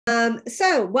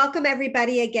So welcome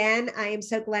everybody again. I am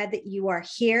so glad that you are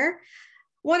here.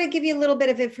 Want to give you a little bit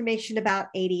of information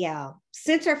about ADL.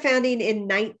 Since our founding in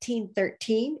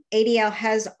 1913, ADL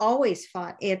has always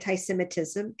fought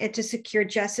anti-Semitism and to secure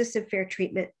justice and fair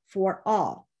treatment for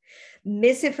all.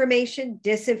 Misinformation,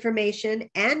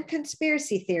 disinformation, and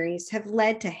conspiracy theories have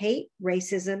led to hate,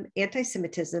 racism,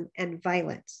 anti-Semitism, and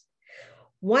violence.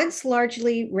 Once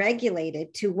largely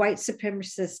regulated to white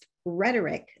supremacist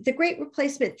rhetoric, the Great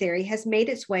Replacement theory has made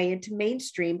its way into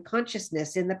mainstream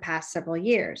consciousness in the past several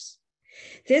years.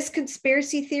 This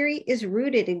conspiracy theory is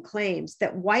rooted in claims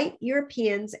that white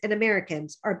Europeans and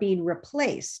Americans are being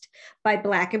replaced by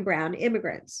Black and brown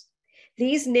immigrants.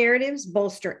 These narratives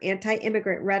bolster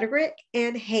anti-immigrant rhetoric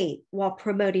and hate while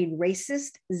promoting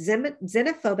racist,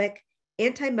 xenophobic,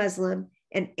 anti-Muslim,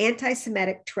 and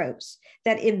anti-Semitic tropes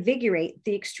that invigorate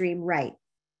the extreme right.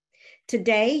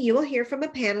 Today, you will hear from a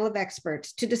panel of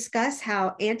experts to discuss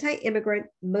how this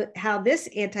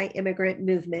anti-immigrant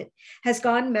movement has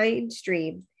gone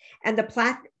mainstream and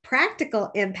the practical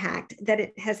impact that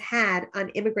it has had on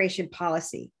immigration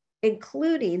policy,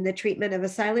 including the treatment of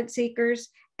asylum seekers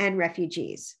and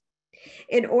refugees.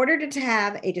 In order to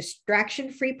have a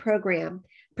distraction-free program,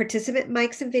 participant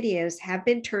mics and videos have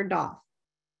been turned off.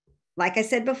 Like I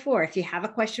said before, if you have a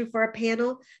question for a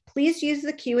panel, please use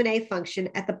the Q&A function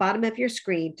at the bottom of your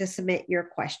screen to submit your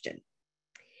question.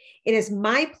 It is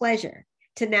my pleasure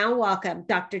to now welcome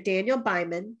Dr. Daniel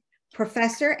Byman,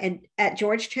 professor at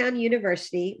Georgetown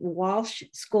University Walsh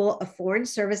School of Foreign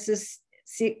Services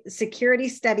Security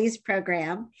Studies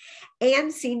Program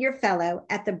and senior fellow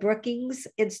at the Brookings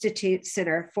Institute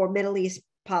Center for Middle East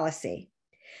Policy.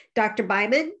 Dr.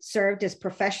 Byman served as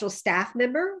professional staff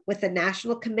member with the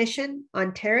National Commission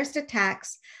on Terrorist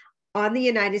Attacks on the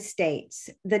United States,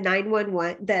 the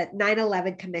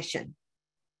 9/11 Commission,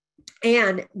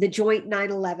 and the Joint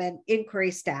 9/11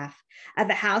 Inquiry Staff of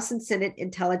the House and Senate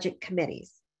Intelligence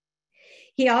Committees.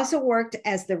 He also worked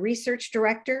as the research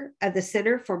director of the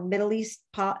Center for Middle East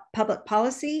Public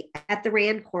Policy at the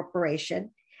RAND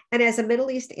Corporation and as a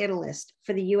Middle East analyst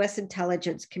for the U.S.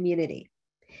 intelligence community.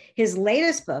 His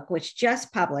latest book, which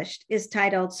just published, is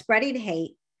titled Spreading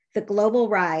Hate, The Global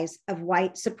Rise of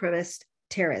White Supremacist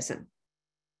Terrorism.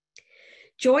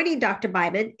 Joining Dr.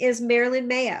 Byman is Marilyn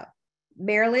Mayo.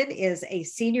 Marilyn is a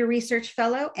senior research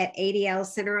fellow at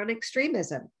ADL's Center on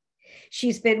Extremism.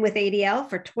 She's been with ADL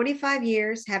for 25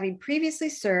 years, having previously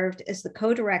served as the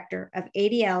co-director of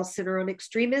ADL's Center on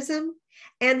Extremism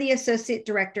and the associate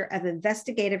director of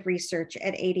investigative research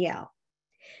at ADL.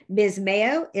 Ms.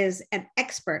 Mayo is an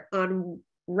expert on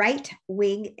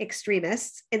right-wing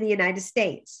extremists in the United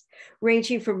States,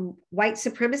 ranging from white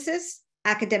supremacists,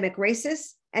 academic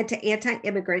racists, and to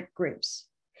anti-immigrant groups.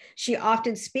 She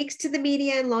often speaks to the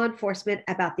media and law enforcement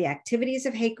about the activities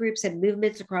of hate groups and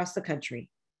movements across the country.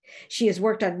 She has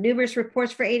worked on numerous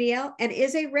reports for ADL and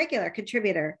is a regular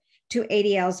contributor to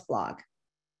ADL's blog.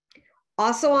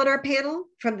 Also on our panel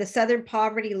from the Southern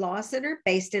Poverty Law Center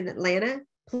based in Atlanta,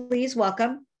 please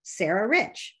welcome Sarah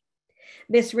Rich.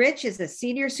 Ms. Rich is a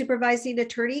senior supervising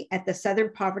attorney at the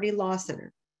Southern Poverty Law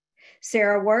Center.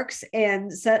 Sarah works in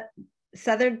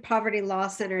Southern Poverty Law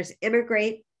Center's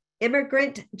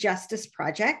Immigrant Justice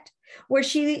Project, where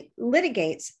she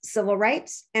litigates civil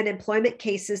rights and employment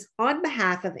cases on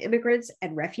behalf of immigrants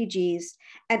and refugees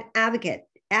and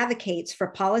advocates for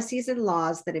policies and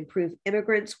laws that improve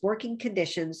immigrants' working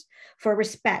conditions for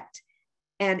respect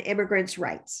and immigrants'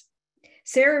 rights.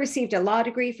 Sarah received a law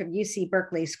degree from UC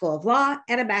Berkeley School of Law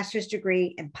and a master's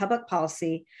degree in public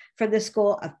policy from the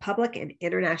School of Public and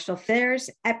International Affairs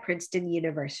at Princeton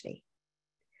University.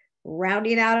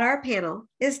 Rounding out our panel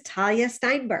is Talia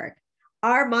Steinberg,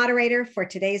 our moderator for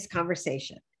today's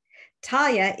conversation.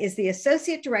 Talia is the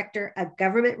Associate Director of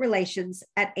Government Relations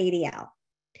at ADL.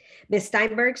 Ms.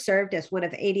 Steinberg served as one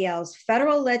of ADL's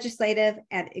federal legislative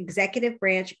and executive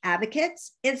branch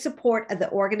advocates in support of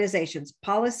the organization's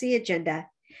policy agenda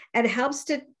and helps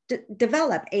to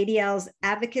develop ADL's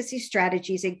advocacy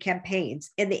strategies and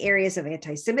campaigns in the areas of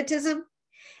anti-Semitism,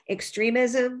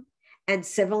 extremism, and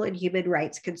civil and human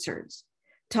rights concerns.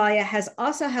 Talia has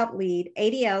also helped lead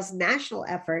ADL's national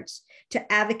efforts to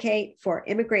advocate for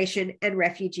immigration and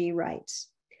refugee rights.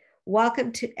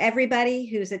 Welcome to everybody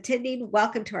who's attending.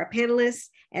 Welcome to our panelists.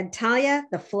 And Talia,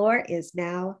 the floor is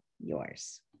now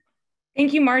yours.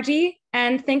 Thank you, Margie.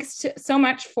 And thanks so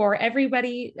much for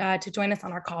everybody to join us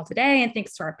on our call today. And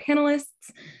thanks to our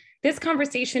panelists. This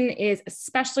conversation is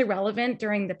especially relevant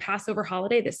during the Passover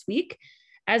holiday this week,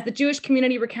 as the Jewish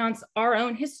community recounts their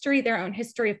own history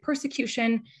of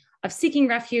persecution, of seeking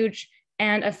refuge,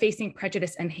 and of facing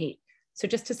prejudice and hate. So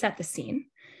just to set the scene.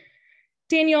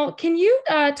 Daniel, can you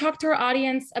talk to our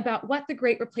audience about what the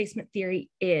Great Replacement Theory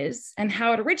is and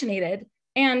how it originated?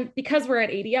 And because we're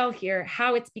at ADL here,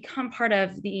 how it's become part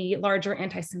of the larger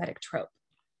anti-Semitic trope?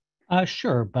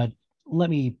 Sure, but let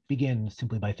me begin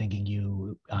simply by thanking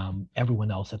you,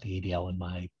 everyone else at the ADL and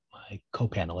my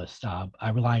co-panelists. I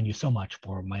rely on you so much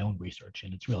for my own research,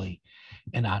 and it's really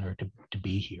an honor to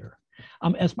be here.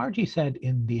 As Margie said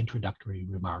in the introductory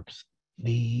remarks,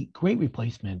 the Great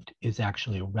Replacement is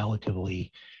actually a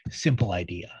relatively simple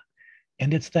idea.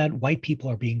 And it's that white people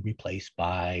are being replaced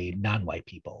by non-white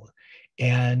people.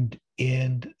 And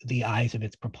in the eyes of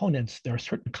its proponents, there are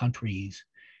certain countries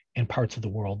and parts of the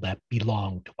world that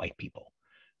belong to white people.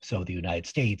 So the United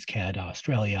States, Canada,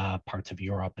 Australia, parts of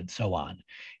Europe, and so on.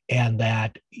 And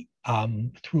that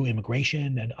through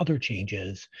immigration and other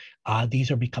changes,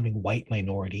 these are becoming white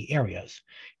minority areas.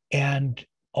 And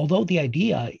although the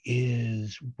idea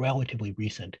is relatively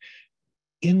recent,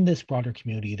 in this broader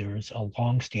community, there's a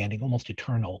long-standing, almost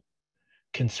eternal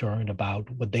concern about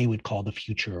what they would call the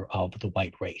future of the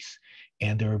white race.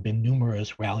 And there have been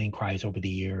numerous rallying cries over the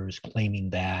years claiming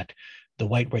that the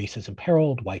white race is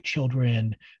imperiled, white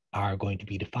children are going to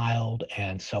be defiled,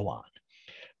 and so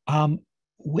on.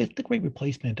 With the Great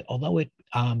Replacement, although it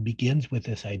begins with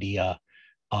this idea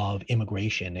of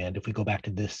immigration, and if we go back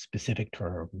to this specific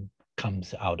term,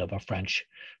 comes out of a French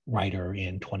writer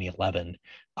in 2011.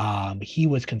 He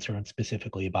was concerned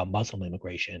specifically about Muslim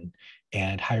immigration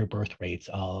and higher birth rates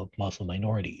of Muslim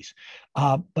minorities.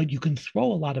 But you can throw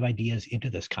a lot of ideas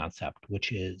into this concept,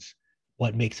 which is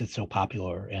what makes it so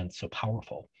popular and so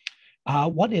powerful.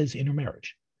 One is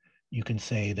intermarriage. You can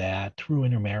say that through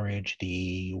intermarriage,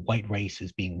 the white race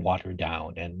is being watered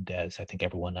down. And as I think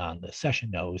everyone on the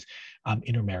session knows,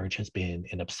 intermarriage has been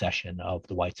an obsession of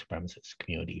the white supremacist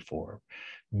community for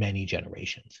many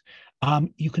generations.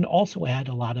 You can also add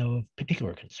a lot of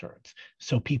particular concerns.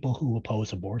 So people who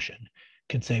oppose abortion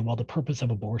can say, well, the purpose of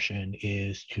abortion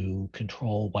is to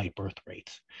control white birth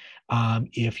rates.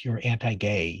 If you're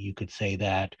anti-gay, you could say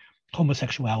that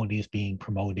homosexuality is being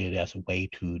promoted as a way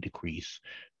to decrease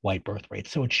white birth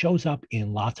rates. So it shows up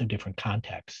in lots of different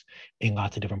contexts in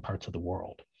lots of different parts of the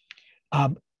world.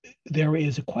 There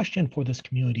is a question for this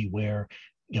community where,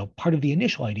 part of the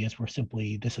initial ideas were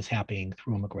simply this is happening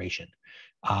through immigration.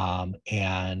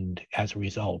 And as a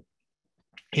result,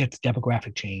 it's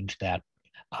demographic change that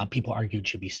people argued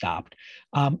should be stopped.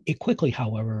 It quickly,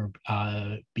 however,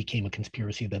 became a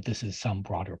conspiracy that this is some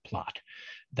broader plot,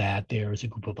 that there's a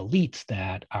group of elites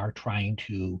that are trying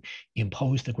to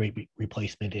impose the Great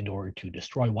Replacement in order to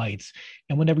destroy whites.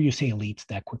 And whenever you say elites,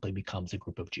 that quickly becomes a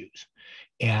group of Jews.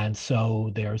 And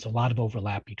so there's a lot of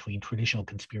overlap between traditional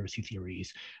conspiracy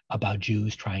theories about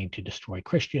Jews trying to destroy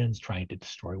Christians, trying to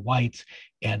destroy whites,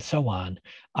 and so on.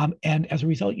 And as a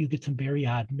result, you get some very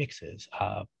odd mixes.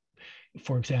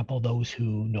 For example, those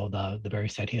who know the very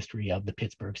sad history of the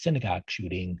Pittsburgh synagogue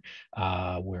shooting,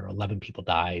 where 11 people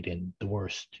died in the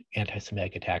worst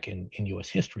anti-Semitic attack in US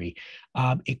history,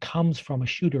 it comes from a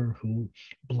shooter who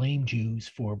blamed Jews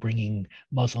for bringing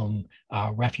Muslim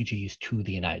refugees to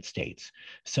the United States.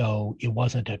 So it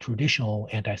wasn't a traditional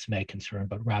anti-Semitic concern,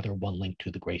 but rather one linked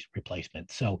to the Great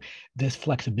Replacement. So this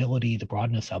flexibility, the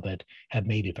broadness of it, have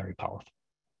made it very powerful.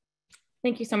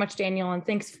 Thank you so much, Daniel, and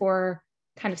thanks for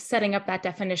kind of setting up that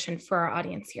definition for our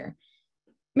audience here.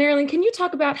 Marilyn, can you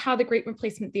talk about how the Great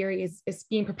Replacement Theory is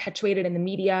being perpetuated in the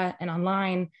media and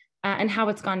online, and how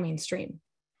it's gone mainstream?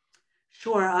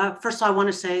 Sure. First of all, I want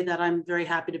to say that I'm very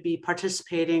happy to be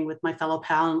participating with my fellow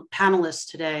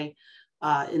panelists today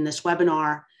in this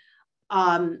webinar.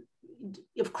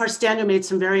 Of course, Daniel made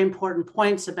some very important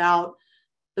points about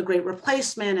the Great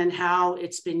Replacement and how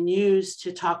it's been used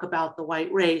to talk about the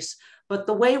white race. But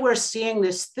the way we're seeing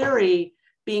this theory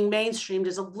being mainstreamed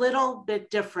is a little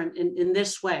bit different in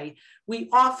this way. We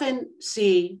often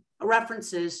see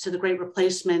references to the Great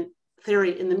Replacement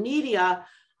theory in the media,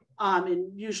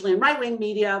 and usually in right-wing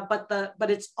media,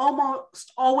 but it's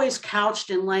almost always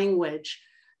couched in language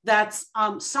that's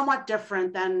somewhat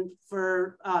different than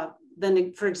for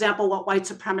example, what white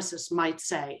supremacists might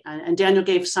say. And Daniel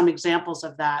gave some examples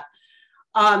of that.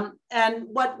 And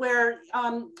what we're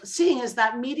seeing is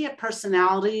that media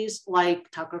personalities like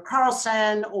Tucker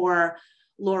Carlson or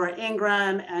Laura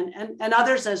Ingraham and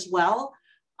others as well,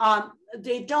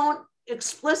 they don't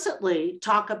explicitly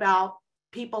talk about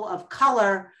people of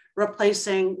color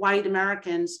replacing white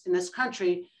Americans in this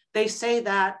country. They say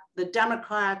that the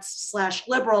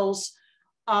Democrats/liberals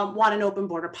want an open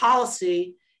border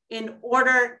policy in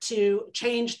order to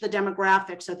change the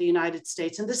demographics of the United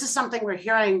States. And this is something we're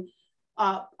hearing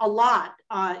a lot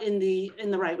in the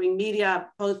right-wing media,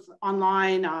 both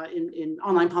online, in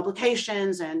online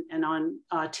publications and on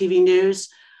TV news.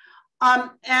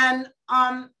 What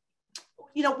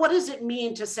does it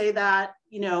mean to say that,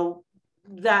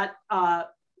 that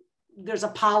there's a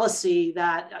policy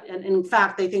that, and in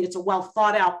fact, they think it's a well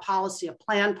thought out policy, a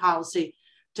planned policy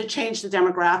to change the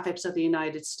demographics of the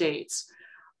United States.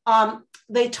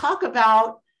 They talk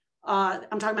about,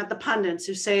 I'm talking about the pundits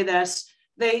who say this,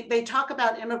 they talk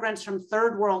about immigrants from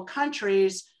third world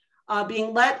countries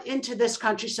being let into this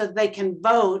country so that they can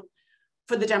vote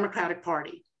for the Democratic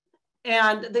Party.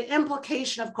 And the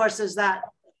implication, of course, is that,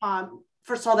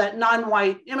 first of all, that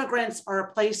non-white immigrants are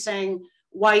replacing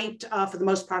white, for the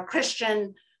most part,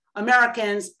 Christian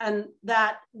Americans, and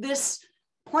that this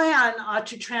plan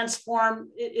to transform,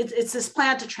 it's this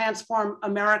plan to transform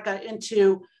America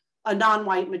into a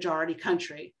non-white majority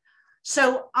country.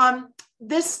 So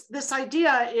this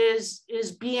idea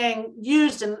is being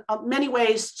used in many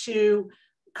ways to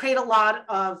create a lot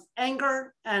of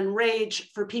anger and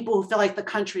rage for people who feel like the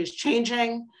country is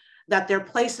changing, that their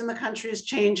place in the country is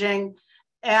changing.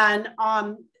 And,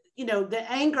 the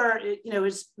anger,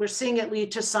 we're seeing it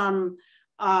lead to some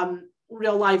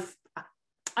real life,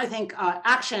 I think,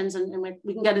 actions, and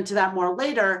we can get into that more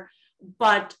later.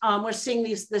 But we're seeing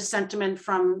this sentiment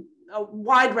from a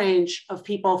wide range of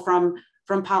people, from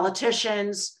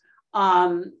politicians,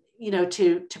 to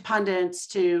pundits,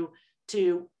 to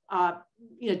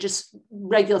just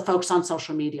regular folks on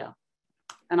social media.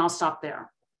 And I'll stop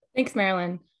there. Thanks,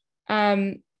 Marilyn.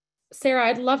 Sarah,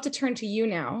 I'd love to turn to you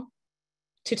now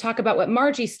to talk about what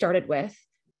Margie started with,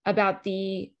 about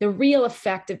the real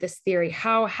effect of this theory.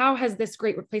 How has this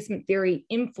great replacement theory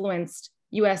influenced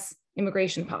U.S.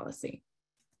 immigration policy?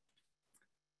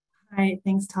 Hi,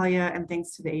 thanks, Talia, and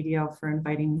thanks to the ADL for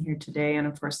inviting me here today, and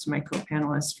of course to my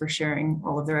co-panelists for sharing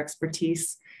all of their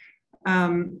expertise.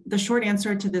 The short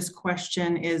answer to this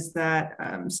question is that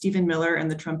Stephen Miller and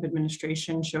the Trump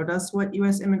administration showed us what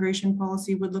U.S. immigration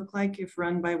policy would look like if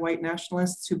run by white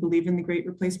nationalists who believe in the Great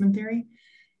Replacement Theory.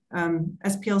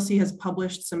 SPLC has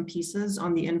published some pieces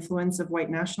on the influence of white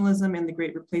nationalism and the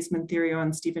Great Replacement Theory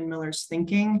on Stephen Miller's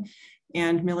thinking.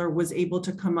 And Miller was able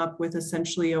to come up with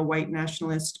essentially a white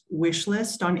nationalist wish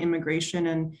list on immigration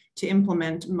and to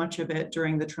implement much of it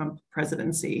during the Trump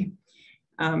presidency.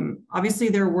 Obviously,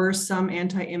 there were some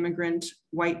anti-immigrant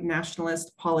white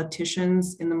nationalist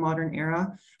politicians in the modern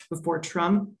era before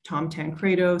Trump: Tom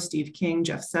Tancredo, Steve King,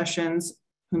 Jeff Sessions,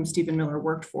 whom Stephen Miller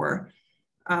worked for.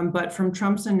 But from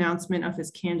Trump's announcement of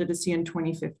his candidacy in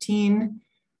 2015,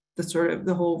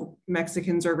 the whole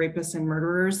Mexicans are rapists and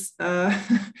murderers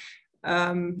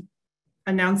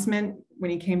announcement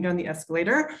when he came down the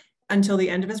escalator, until the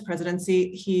end of his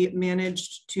presidency, he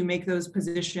managed to make those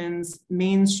positions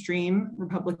mainstream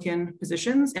Republican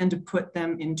positions and to put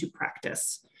them into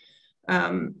practice.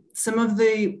 Some of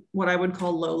what I would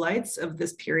call lowlights of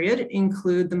this period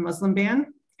include the Muslim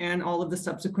ban and all of the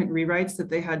subsequent rewrites that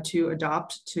they had to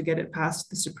adopt to get it past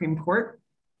the Supreme Court.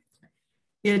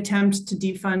 The attempt to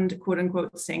defund quote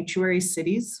unquote sanctuary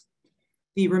cities,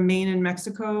 the Remain in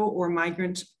Mexico or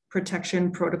Migrant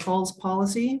Protection Protocols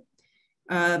policy,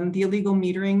 the illegal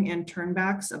metering and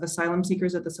turnbacks of asylum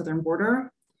seekers at the southern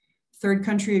border, third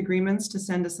country agreements to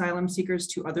send asylum seekers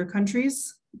to other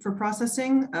countries for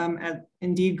processing.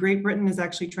 Indeed, Great Britain is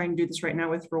actually trying to do this right now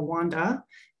with Rwanda.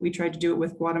 We tried to do it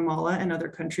with Guatemala and other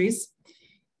countries.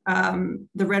 The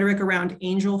rhetoric around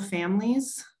angel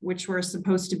families, which were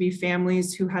supposed to be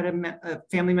families who had a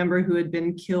family member who had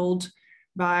been killed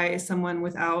by someone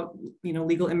without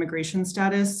legal immigration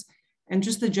status, and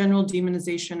just the general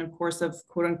demonization, of course, of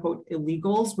quote unquote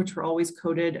illegals, which were always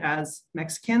coded as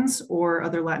Mexicans or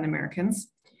other Latin Americans.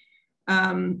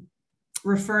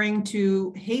 Referring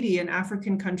to Haiti and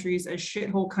African countries as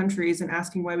shithole countries and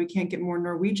asking why we can't get more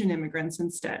Norwegian immigrants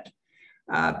instead.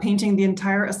 Painting the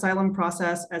entire asylum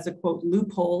process as a quote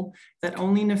loophole that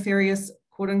only nefarious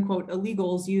quote unquote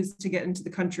illegals use to get into the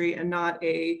country, and not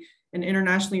an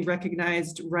internationally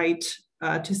recognized right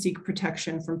to seek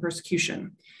protection from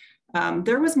persecution.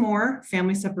 There was more: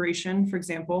 family separation, for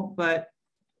example, but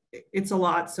it's a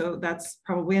lot, so that's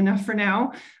probably enough for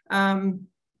now.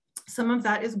 Some of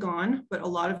that is gone, but a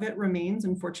lot of it remains,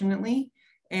 unfortunately.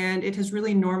 And it has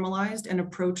really normalized an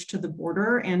approach to the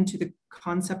border and to the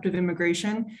concept of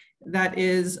immigration that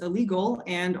is illegal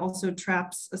and also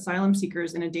traps asylum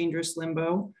seekers in a dangerous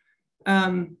limbo.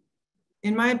 In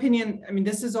my opinion,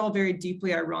 this is all very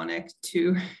deeply ironic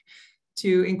to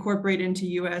incorporate into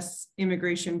US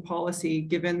immigration policy,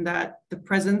 given that the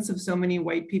presence of so many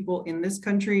white people in this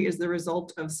country is the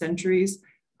result of centuries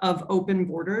of open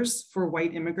borders for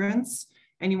white immigrants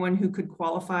anyone who could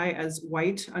qualify as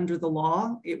white under the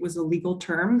law. It was a legal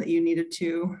term that you needed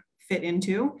to fit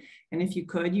into. And if you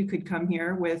could come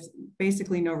here with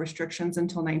basically no restrictions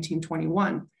until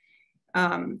 1921.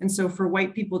 And so for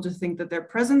white people to think that their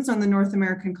presence on the North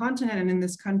American continent and in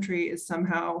this country is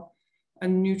somehow a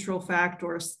neutral fact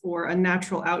or a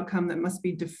natural outcome that must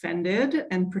be defended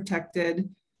and protected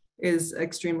is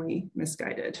extremely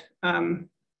misguided.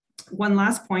 One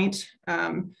last point,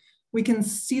 we can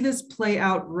see this play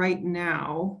out right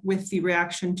now with the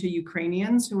reaction to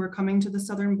Ukrainians who are coming to the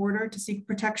southern border to seek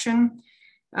protection.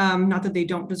 Not that they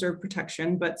don't deserve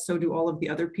protection, but so do all of the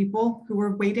other people who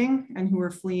are waiting and who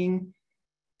are fleeing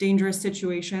dangerous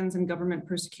situations and government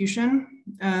persecution.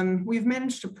 We've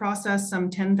managed to process some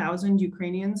 10,000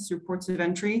 Ukrainians through ports of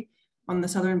entry on the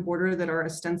southern border that are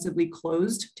ostensibly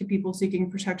closed to people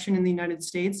seeking protection in the United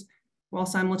States, while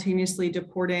simultaneously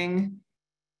deporting,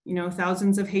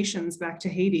 thousands of Haitians back to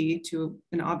Haiti to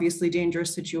an obviously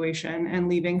dangerous situation and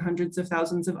leaving hundreds of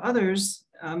thousands of others,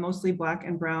 mostly Black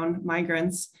and brown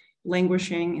migrants,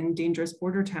 languishing in dangerous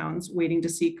border towns, waiting to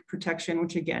seek protection,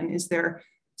 which again is their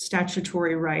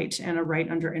statutory right and a right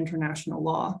under international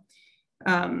law.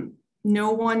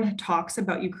 No one talks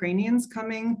about Ukrainians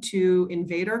coming to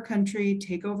invade our country,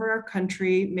 take over our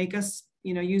country, make us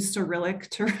use Cyrillic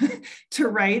to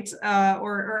write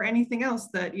or anything else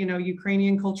that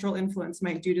Ukrainian cultural influence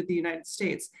might do to the United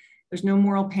States. There's no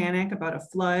moral panic about a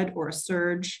flood or a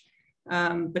surge,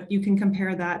 but you can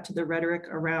compare that to the rhetoric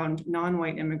around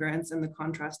non-white immigrants, and the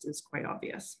contrast is quite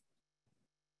obvious.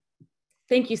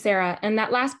 Thank you, Sarah. And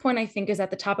that last point, I think, is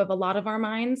at the top of a lot of our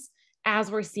minds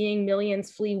as we're seeing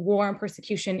millions flee war and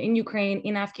persecution in Ukraine,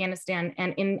 in Afghanistan,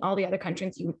 and in all the other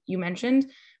countries you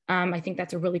mentioned. I think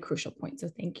that's a really crucial point, so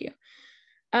thank you.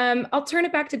 I'll turn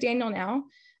it back to Daniel now.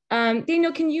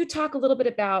 Daniel, can you talk a little bit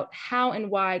about how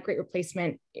and why Great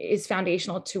Replacement is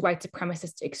foundational to white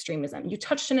supremacist extremism? You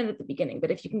touched on it at the beginning,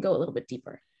 but if you can go a little bit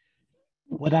deeper.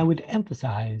 What I would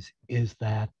emphasize is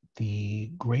that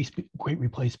the Great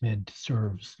Replacement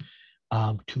serves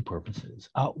two purposes.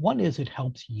 One is it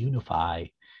helps unify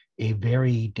a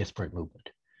very disparate movement.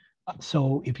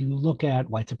 So if you look at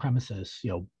white supremacists,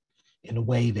 in a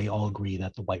way, they all agree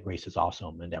that the white race is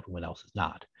awesome and everyone else is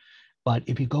not. But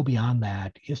if you go beyond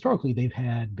that, historically, they've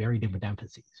had very different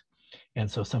emphases. And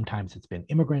so sometimes it's been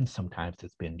immigrants, sometimes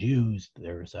it's been Jews.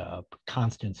 There's a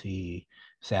constancy,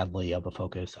 sadly, of a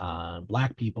focus on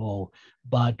Black people,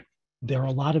 but there are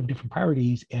a lot of different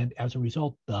priorities. And as a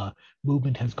result, the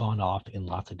movement has gone off in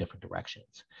lots of different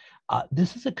directions.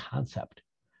 This is a concept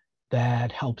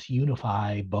that helps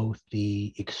unify both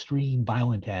the extreme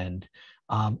violent end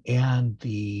and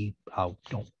the, I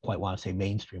don't quite want to say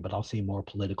mainstream, but I'll say more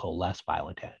political, less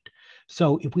violent end.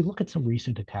 So if we look at some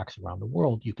recent attacks around the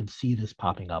world, you can see this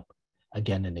popping up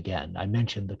again and again. I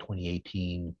mentioned the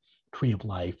 2018 Tree of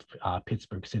Life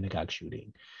Pittsburgh synagogue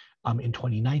shooting. In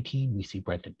 2019, we see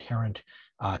Brenton Tarrant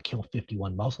kill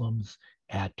 51 Muslims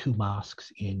at 2 mosques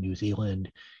in New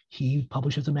Zealand. He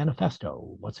publishes a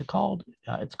manifesto. What's it called?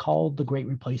 It's called The Great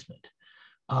Replacement.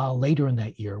 Later in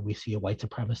that year, we see a white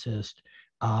supremacist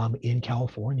in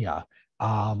California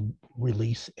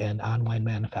release an online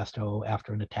manifesto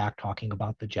after an attack talking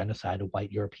about the genocide of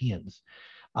white Europeans.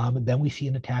 Then we see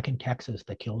an attack in Texas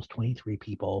that kills 23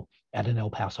 people at an El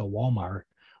Paso Walmart,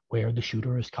 where the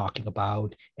shooter is talking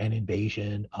about an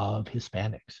invasion of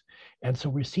Hispanics. And so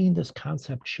we're seeing this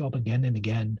concept show up again and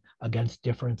again against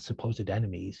different supposed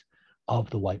enemies of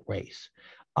the white race.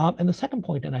 And the second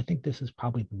point, and I think this is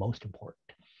probably the most important,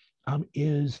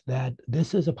 is that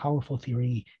this is a powerful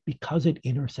theory because it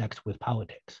intersects with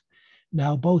politics.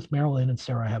 Now, both Marilyn and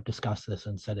Sarah have discussed this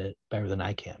and said it better than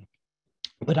I can.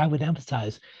 But I would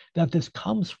emphasize that this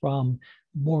comes from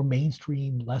more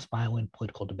mainstream, less violent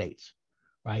political debates,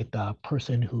 right? The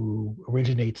person who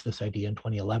originates this idea in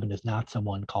 2011 is not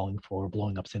someone calling for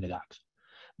blowing up synagogues,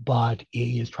 but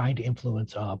he is trying to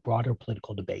influence a broader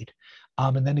political debate.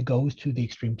 And then it goes to the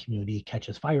extreme community,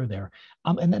 catches fire there,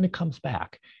 and then it comes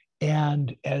back.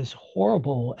 And as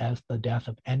horrible as the death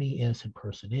of any innocent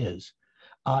person is,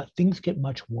 things get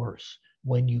much worse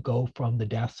when you go from the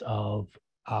deaths of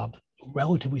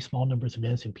relatively small numbers of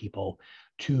innocent people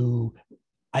to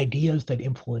ideas that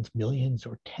influence millions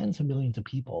or tens of millions of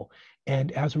people,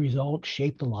 and as a result,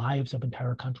 shape the lives of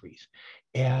entire countries.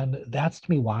 And that's, to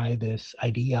me, why this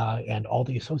idea and all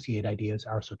the associated ideas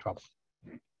are so troubling.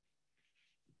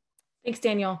 Thanks,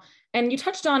 Daniel. And you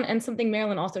touched on, and something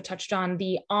Marilyn also touched on,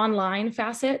 the online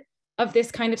facet of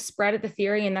this kind of spread of the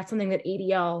theory. And that's something that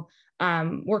ADL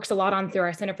works a lot on through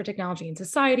our Center for Technology and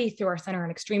Society, through our Center on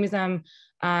Extremism,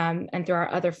 and through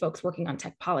our other folks working on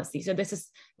tech policy. So this is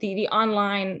the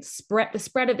online spread, the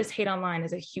spread of this hate online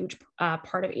is a huge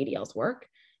part of ADL's work.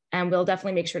 And we'll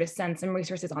definitely make sure to send some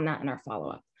resources on that in our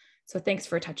follow-up. So thanks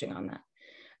for touching on that.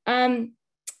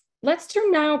 Let's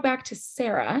turn now back to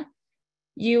Sarah.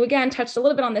 You again touched a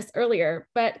little bit on this earlier,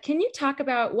 but can you talk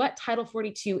about what Title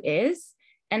 42 is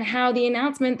and how the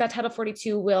announcement that Title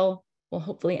 42 will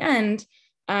hopefully end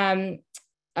kind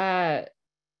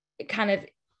of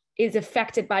is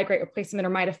affected by Great Replacement or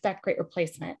might affect Great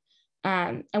Replacement,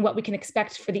 and what we can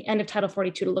expect for the end of Title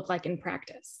 42 to look like in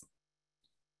practice?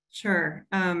 Sure.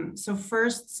 So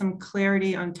first, some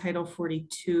clarity on Title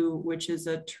 42, which is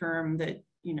a term that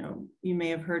you may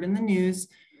have heard in the news.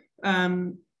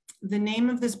 The name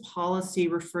of this policy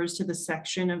refers to the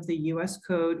section of the US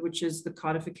Code, which is the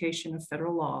codification of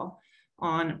federal law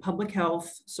on public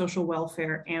health, social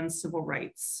welfare, and civil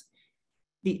rights.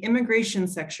 The immigration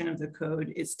section of the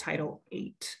code is Title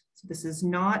 8. So this is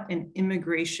not an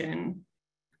immigration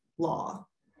law.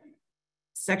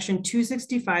 Section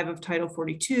 265 of Title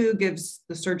 42 gives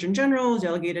the Surgeon General,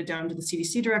 delegated down to the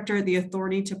CDC director, the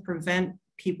authority to prevent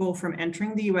people from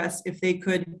entering the US if they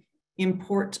could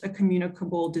import a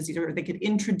communicable disease, or they could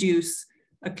introduce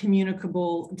a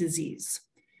communicable disease.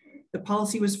 The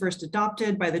policy was first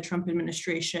adopted by the Trump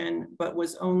administration, but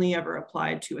was only ever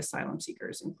applied to asylum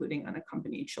seekers, including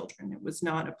unaccompanied children. It was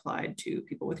not applied to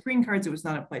people with green cards. It was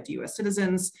not applied to US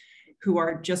citizens, who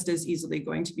are just as easily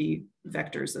going to be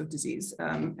vectors of disease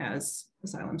as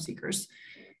asylum seekers.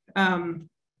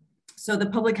 So the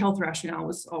public health rationale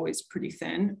was always pretty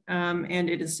thin, and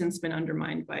it has since been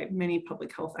undermined by many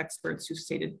public health experts who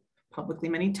stated publicly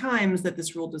many times that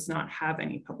this rule does not have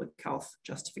any public health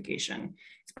justification,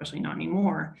 especially not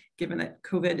anymore, given that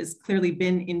COVID has clearly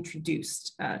been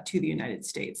introduced to the United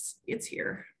States. It's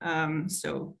here.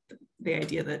 So the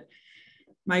idea that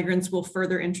migrants will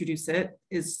further introduce it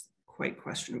is quite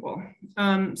questionable.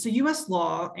 So US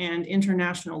law and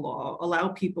international law allow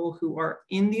people who are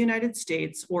in the United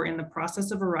States or in the process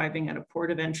of arriving at a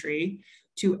port of entry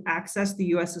to access the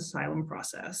US asylum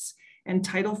process. And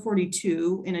Title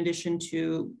 42, in addition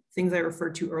to things I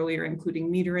referred to earlier,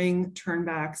 including metering,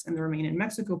 turnbacks, and the Remain in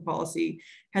Mexico policy,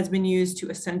 has been used to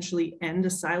essentially end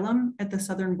asylum at the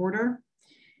southern border.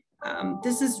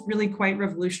 This is really quite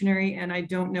revolutionary, and I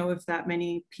don't know if that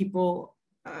many people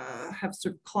have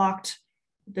sort of clocked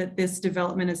that this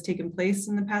development has taken place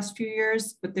in the past few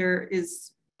years, but there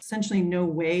is essentially no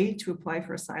way to apply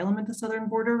for asylum at the southern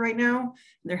border right now.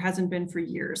 There hasn't been for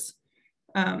years.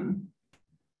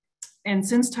 And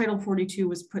since Title 42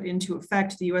 was put into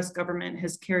effect, the US government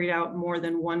has carried out more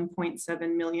than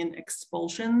 1.7 million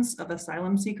expulsions of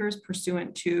asylum seekers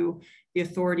pursuant to the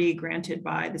authority granted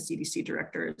by the CDC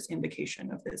director's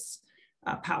invocation of this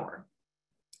power.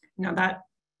 Now that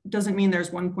doesn't mean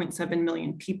there's 1.7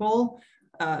 million people,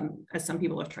 as some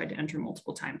people have tried to enter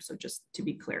multiple times, so just to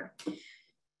be clear.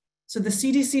 So the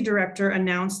CDC director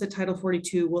announced that Title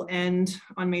 42 will end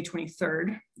on May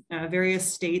 23rd. Various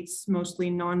states, mostly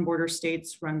non-border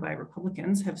states run by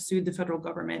Republicans, have sued the federal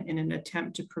government in an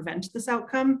attempt to prevent this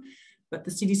outcome, but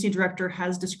the CDC director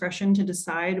has discretion to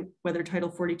decide whether Title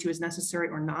 42 is necessary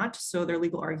or not, so their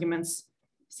legal arguments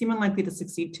seem unlikely to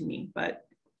succeed to me, but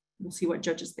we'll see what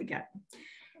judges they get.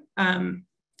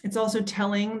 It's also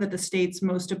telling that the states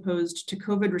most opposed to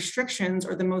COVID restrictions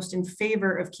are the most in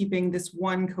favor of keeping this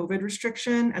one COVID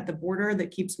restriction at the border that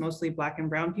keeps mostly Black and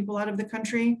brown people out of the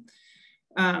country.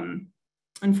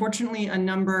 Unfortunately, a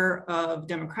number of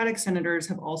Democratic senators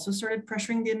have also started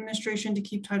pressuring the administration to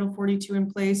keep Title 42 in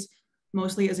place,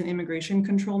 mostly as an immigration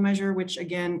control measure, which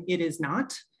again, it is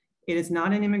not. It is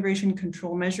not an immigration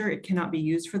control measure. It cannot be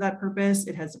used for that purpose.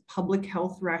 It has a public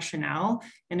health rationale.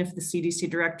 And if the CDC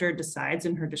director decides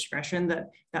in her discretion that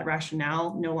that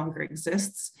rationale no longer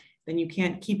exists, then you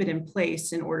can't keep it in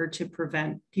place in order to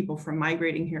prevent people from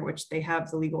migrating here, which they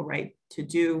have the legal right to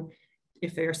do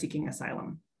if they are seeking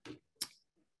asylum.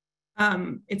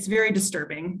 It's very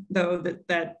disturbing, though,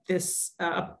 that this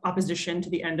opposition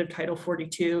to the end of Title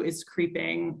 42 is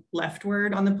creeping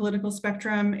leftward on the political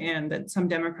spectrum, and that some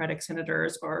Democratic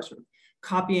senators are sort of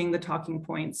copying the talking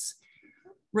points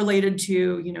related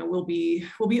to, we'll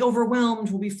be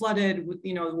overwhelmed, we'll be flooded,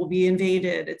 we'll be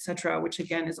invaded, et cetera, which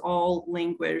again is all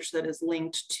language that is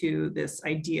linked to this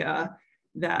idea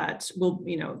that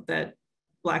that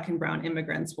Black and brown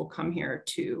immigrants will come here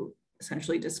to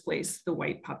essentially displace the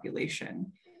white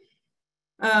population.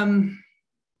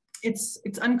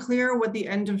 It's unclear what the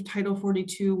end of Title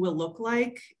 42 will look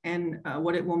like and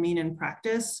what it will mean in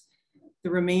practice. The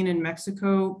Remain in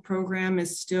Mexico program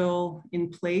is still in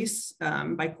place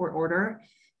by court order,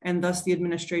 and thus the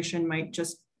administration might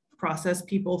just process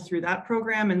people through that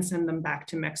program and send them back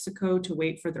to Mexico to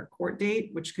wait for their court date,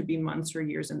 which could be months or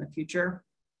years in the future.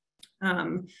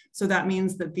 So that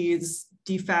means that these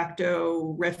de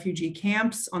facto refugee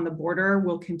camps on the border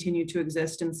will continue to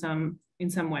exist in some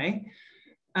way.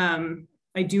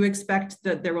 I do expect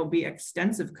that there will be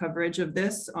extensive coverage of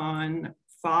this on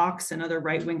Fox and other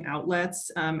right-wing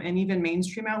outlets, and even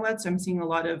mainstream outlets. I'm seeing a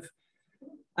lot of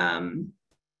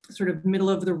sort of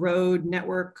middle-of-the-road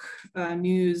network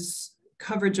news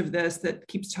coverage of this that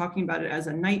keeps talking about it as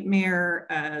a nightmare,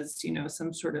 as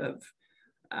some sort of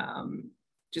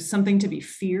just something to be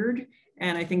feared.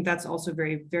 And I think that's also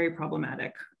very, very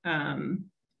problematic. And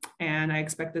I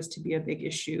expect this to be a big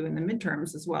issue in the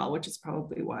midterms as well, which is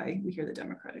probably why we hear the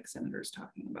Democratic senators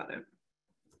talking about it.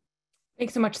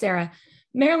 Thanks so much, Sarah.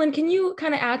 Marilyn, can you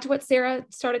kind of add to what Sarah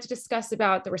started to discuss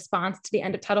about the response to the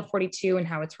end of Title 42 and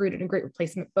how it's rooted in great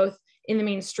replacement, both in the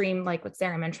mainstream, like what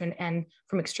Sarah mentioned, and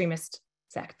from extremist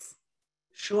sects?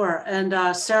 Sure.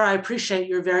 And Sarah, I appreciate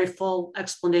your very full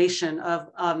explanation of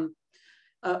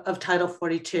Title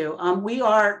 42. We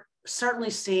are certainly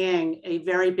seeing a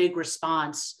very big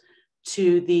response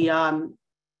to the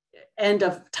end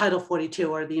of Title 42,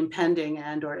 or the impending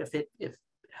end, or if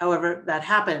however that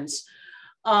happens.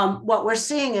 What we're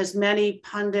seeing is many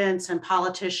pundits and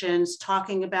politicians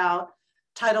talking about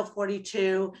Title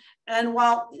 42. And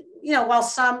while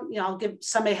some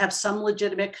may have some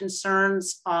legitimate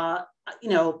concerns,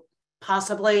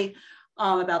 possibly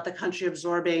about the country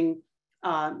absorbing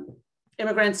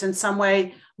immigrants in some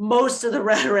way, most of the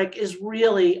rhetoric is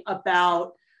really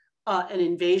about an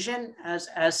invasion, as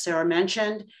Sarah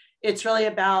mentioned. It's really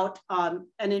about an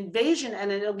invasion,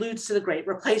 and it alludes to the Great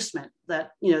Replacement that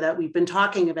we've been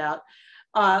talking about.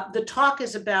 The talk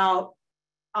is about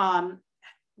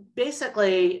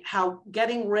basically how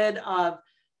getting rid of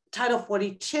Title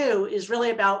 42 is really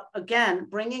about, again,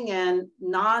 bringing in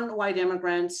non-white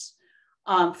immigrants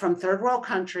from third world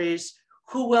countries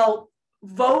who will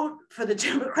vote for the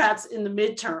Democrats in the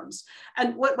midterms.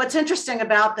 And what's interesting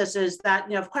about this is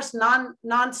that, of course,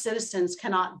 non-citizens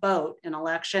cannot vote in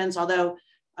elections, although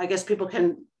I guess people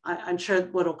can, I'm sure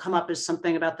what will come up is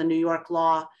something about the New York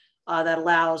law that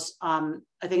allows, I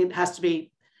think it has to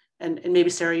be, and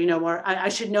maybe Sarah, more, I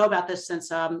should know about this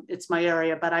since it's my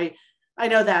area, but I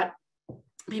know that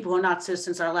people who are not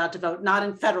citizens are allowed to vote, not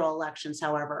in federal elections,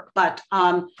 however, but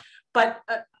I'm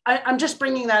just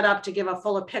bringing that up to give a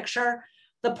fuller picture.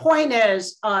 The point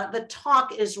is, the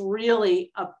talk is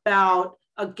really about,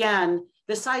 again,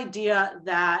 this idea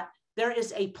that there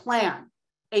is a plan,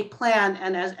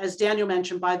 and as Daniel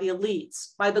mentioned, by the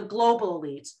elites, by the global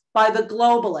elites, by the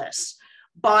globalists,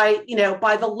 by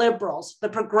the liberals, the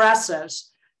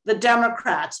progressives, the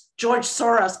Democrats, George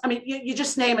Soros. I mean, you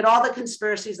just name it, all the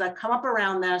conspiracies that come up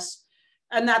around this,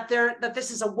 and that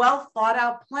this is a well thought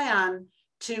out plan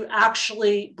to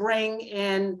actually bring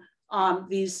in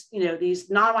these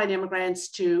non-white immigrants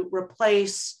to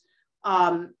replace,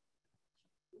 white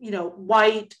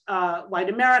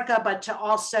America, but to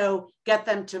also get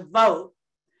them to vote,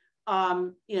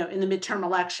 in the midterm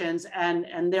elections,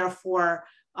 and therefore,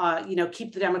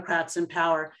 keep the Democrats in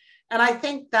power. And I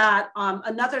think that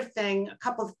another thing, a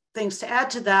couple of things to add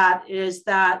to that is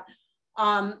that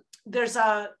there's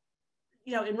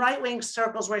in right-wing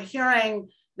circles, we're hearing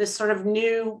this sort of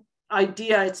new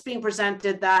idea. It's being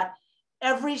presented that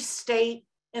every state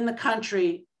in the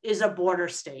country is a border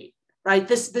state, right?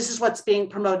 This is what's being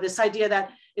promoted, this idea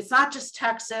that it's not just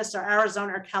Texas or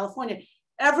Arizona or California.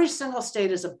 Every single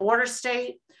state is a border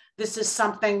state. This is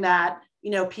something that,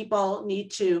 people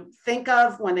need to think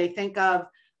of when they think of,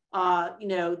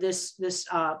 this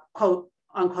quote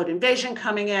unquote invasion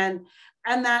coming in,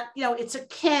 and that, it's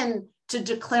akin to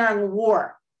declaring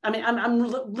war. I mean, I'm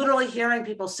literally hearing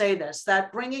people say this,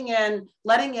 that letting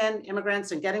in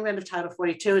immigrants and getting rid of Title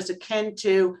 42 is akin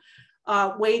to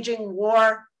waging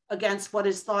war against what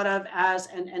is thought of as,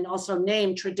 and also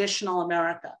named, traditional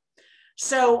America.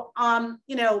 So,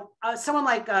 someone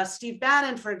like Steve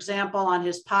Bannon, for example, on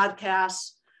his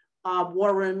podcast,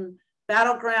 War Room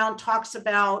Battleground, talks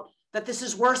about that this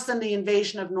is worse than the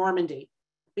invasion of Normandy,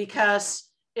 because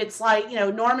it's like,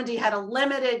 Normandy had a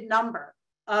limited number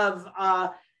of,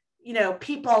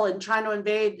 people and trying to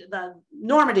invade the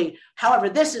Normandy. However,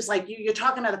 this is like, you're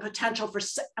talking about the potential for,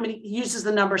 he uses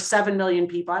the number 7 million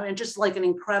people. I mean, just like an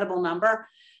incredible number.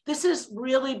 This is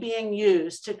really being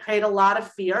used to create a lot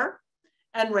of fear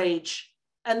and rage.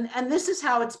 And this is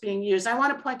how it's being used. I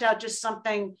want to point out just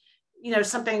something,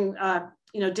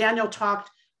 Daniel talked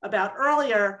about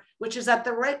earlier, which is that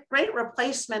the Great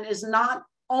Replacement is not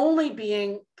only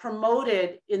being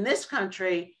promoted in this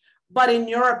country, but in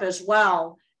Europe as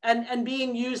well, and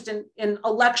being used in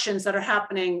elections that are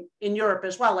happening in Europe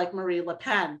as well, like Marie Le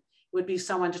Pen would be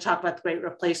someone to talk about the Great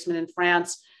Replacement in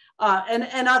France,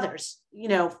 and others,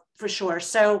 for sure.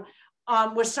 So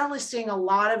we're certainly seeing a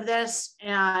lot of this,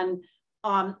 and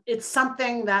it's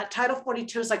something that Title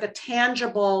 42 is like a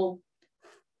tangible,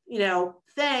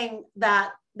 thing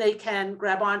that they can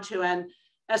grab onto. And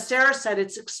as Sarah said,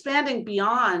 it's expanding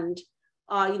beyond,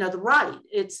 the right.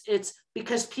 It's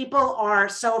because people are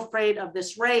so afraid of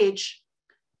this rage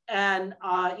and,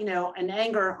 and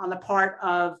anger on the part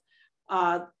of,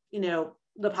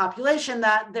 the population,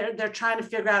 that they're trying to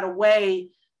figure out a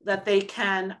way that they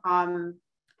can,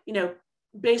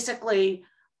 basically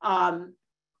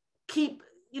keep,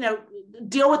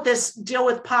 deal with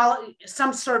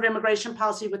some sort of immigration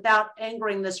policy without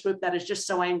angering this group that is just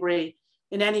so angry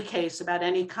in any case about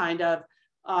any kind of,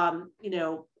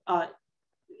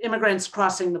 immigrants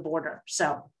crossing the border.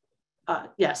 So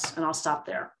yes, and I'll stop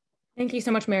there. Thank you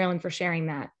so much, Marilyn, for sharing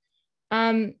that.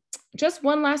 Just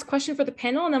one last question for the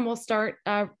panel, and then we'll start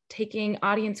taking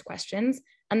audience questions.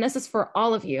 And this is for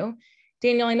all of you.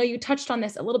 Daniel, I know you touched on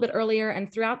this a little bit earlier,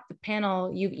 and throughout the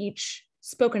panel, you've each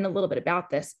spoken a little bit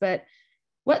about this, but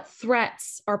what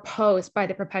threats are posed by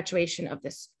the perpetuation of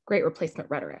this Great Replacement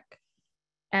rhetoric?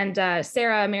 And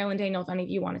Sarah, Marilyn, Daniel, if any of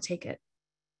you want to take it.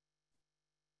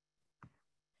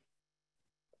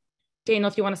 Daniel,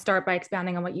 if you want to start by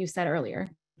expounding on what you said earlier.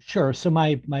 Sure. So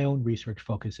my own research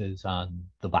focuses on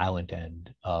the violent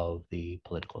end of the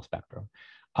political spectrum.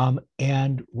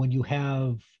 And when you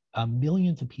have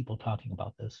millions of people talking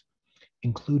about this,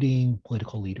 including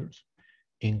political leaders,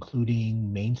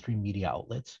 including mainstream media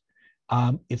outlets,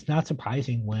 it's not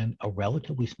surprising when a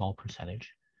relatively small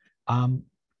percentage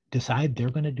decide they're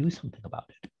going to do something about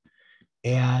it.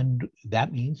 And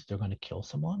that means they're going to kill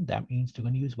someone. That means they're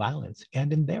going to use violence.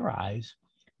 And in their eyes,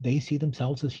 they see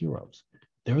themselves as heroes.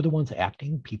 They're the ones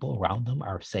acting. People around them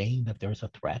are saying that there's a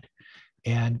threat.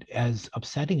 And as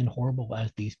upsetting and horrible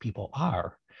as these people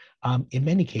are, in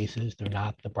many cases, they're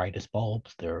not the brightest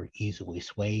bulbs. They're easily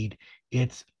swayed.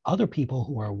 It's other people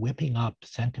who are whipping up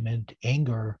sentiment,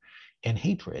 anger, and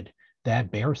hatred that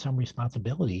bear some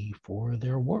responsibility for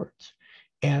their words.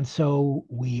 And so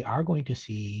we are going to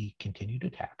see continued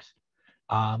attacks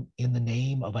in the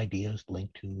name of ideas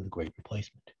linked to the Great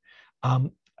Replacement.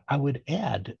 I would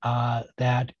add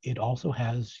that it also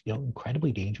has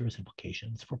incredibly dangerous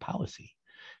implications for policy.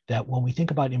 That when we think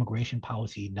about immigration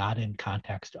policy, not in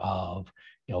context of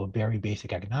very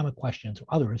basic economic questions or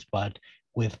others, but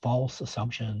with false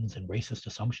assumptions and racist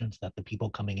assumptions that the people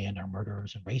coming in are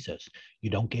murderers and racists, you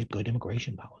don't get good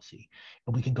immigration policy.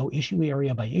 And we can go issue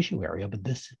area by issue area, but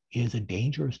this is a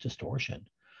dangerous distortion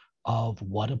of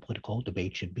what a political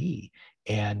debate should be.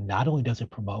 And not only does it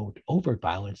promote overt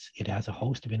violence, it has a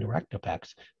host of indirect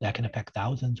effects that can affect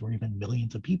thousands or even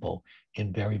millions of people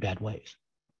in very bad ways.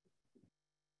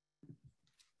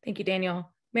 Thank you, Daniel.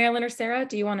 Marilyn or Sarah,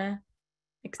 do you want to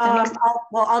extend?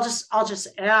 I'll just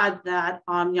add that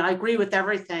I agree with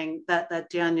everything that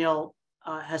Daniel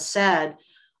has said.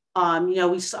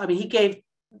 He gave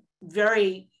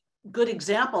very good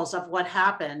examples of what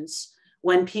happens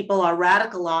when people are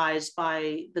radicalized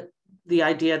by the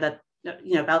idea that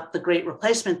about the Great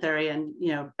Replacement theory, and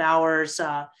Bowers,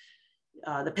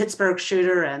 the Pittsburgh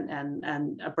shooter,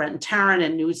 and Brenton Tarrant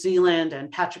in New Zealand,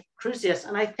 and Patrick Crusius.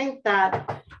 And I think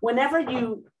that whenever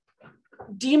you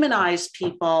demonize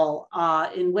people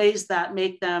in ways that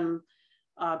make them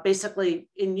basically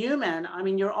inhuman,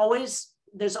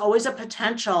 there's always a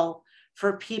potential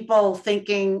for people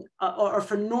thinking or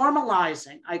for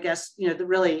normalizing, I guess, that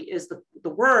really is the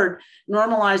word,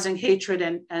 normalizing hatred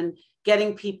and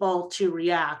getting people to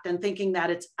react and thinking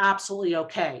that it's absolutely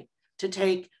okay to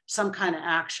take some kind of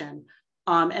action.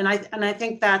 And I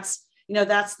think that's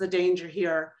the danger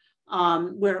here.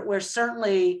 We're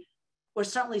certainly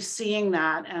seeing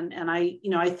that. And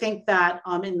I think that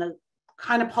in the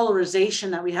kind of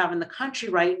polarization that we have in the country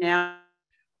right now,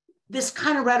 this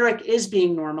kind of rhetoric is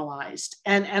being normalized.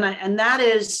 And that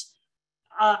is,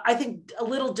 I think, a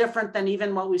little different than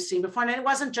even what we've seen before. And it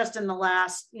wasn't just in the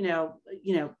last,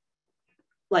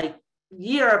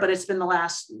 year, but it's been the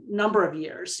last number of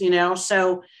years,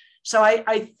 So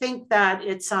I think that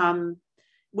it's,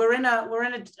 we're in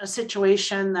a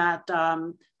situation that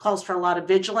calls for a lot of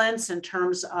vigilance in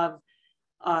terms of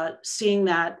seeing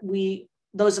that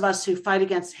those of us who fight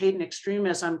against hate and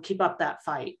extremism, keep up that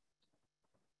fight.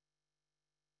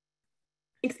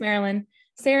 Thanks, Marilyn.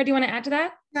 Sarah, do you want to add to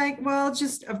that? Well,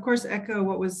 just of course echo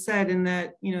what was said in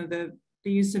that, the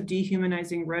the use of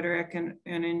dehumanizing rhetoric and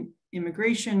in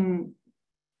immigration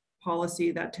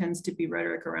policy, that tends to be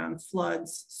rhetoric around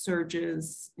floods,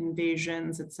 surges,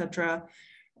 invasions, etc.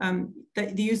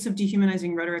 The use of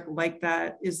dehumanizing rhetoric like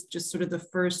that is just sort of the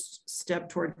first step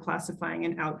toward classifying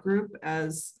an outgroup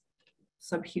as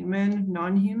subhuman,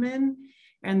 non-human,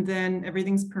 and then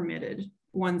everything's permitted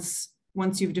once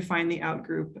you've defined the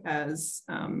outgroup as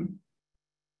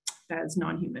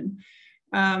non-human.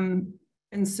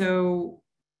 And so,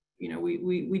 you know,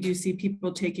 we do see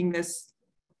people taking this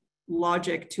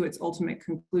logic to its ultimate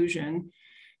conclusion.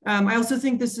 I also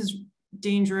think this is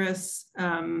dangerous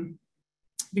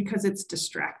because it's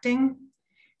distracting,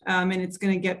 and it's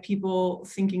going to get people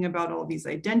thinking about all these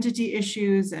identity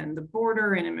issues and the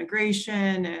border and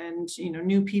immigration and, you know,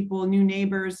 new people, new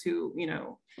neighbors who, you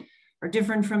know, are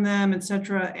different from them, et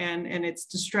cetera. And it's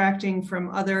distracting from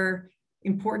other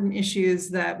important issues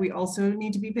that we also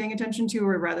need to be paying attention to,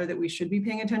 or rather that we should be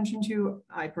paying attention to.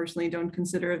 I personally don't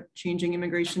consider changing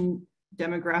immigration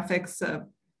demographics a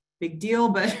big deal,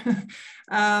 but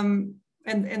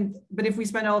but if we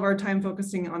spend all of our time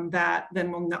focusing on that,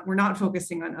 then we're not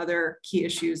focusing on other key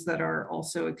issues that are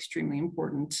also extremely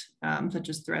important, such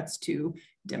as threats to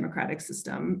democratic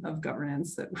system of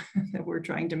governance that we're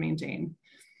trying to maintain.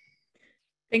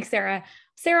 Thanks, Sarah.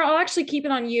 Sarah, I'll actually keep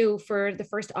it on you for the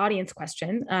first audience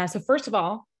question. So first of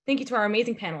all, thank you to our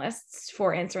amazing panelists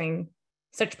for answering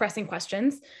such pressing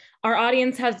questions. Our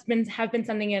audience have been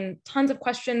sending in tons of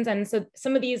questions, and so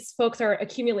some of these folks are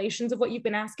accumulations of what you've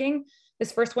been asking.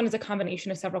 This first one is a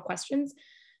combination of several questions.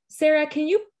 Sarah, can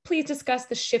you please discuss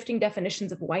the shifting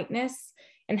definitions of whiteness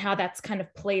and how that's kind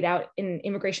of played out in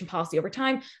immigration policy over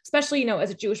time, especially, you know, as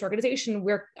a Jewish organization,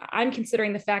 where I'm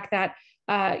considering the fact that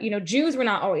you know, Jews were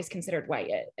not always considered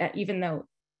white, even though,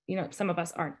 you know, some of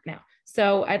us aren't now.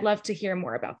 So I'd love to hear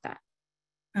more about that.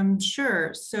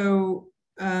 Sure. So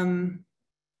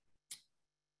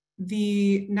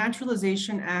the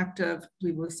Naturalization Act of, I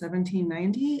believe it was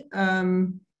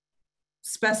 1790,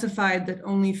 specified that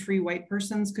only free white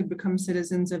persons could become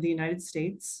citizens of the United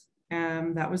States.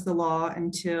 That was the law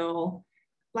until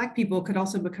Black people could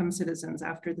also become citizens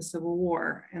after the Civil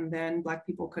War, and then Black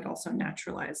people could also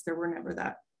naturalize. There were never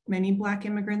that many Black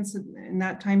immigrants in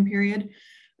that time period.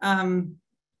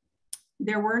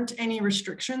 There weren't any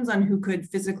restrictions on who could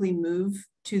physically move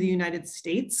to the United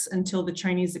States until the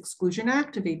Chinese Exclusion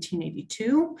Act of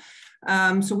 1882.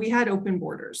 So we had open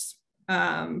borders.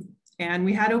 And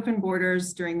we had open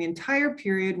borders during the entire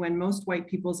period when most white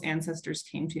people's ancestors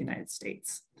came to the United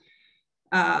States.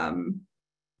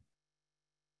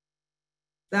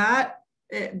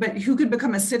 But who could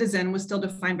become a citizen was still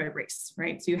defined by race,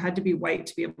 right? So you had to be white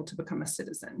to be able to become a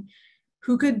citizen.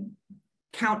 Who could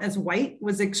count as white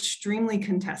was extremely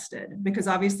contested, because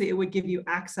obviously it would give you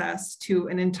access to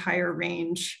an entire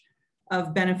range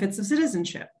of benefits of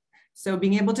citizenship. So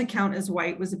being able to count as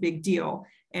white was a big deal.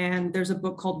 And there's a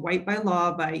book called White by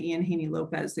Law by Ian Haney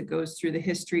Lopez that goes through the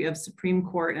history of Supreme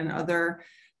Court and other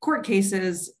court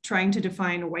cases trying to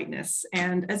define whiteness.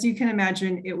 And as you can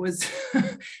imagine, it was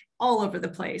all over the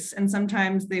place. And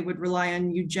sometimes they would rely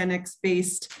on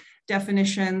eugenics-based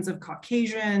definitions of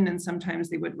Caucasian, and sometimes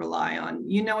they would rely on,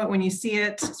 you know it when you see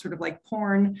it, sort of like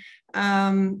porn,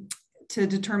 to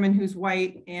determine who's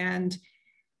white. And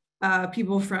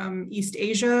people from East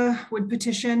Asia would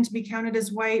petition to be counted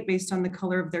as white based on the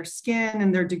color of their skin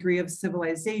and their degree of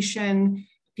civilization.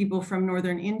 People from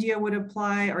Northern India would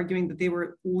apply, arguing that they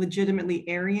were legitimately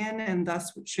Aryan and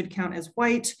thus should count as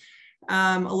white.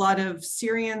 A lot of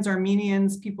Syrians,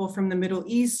 Armenians, people from the Middle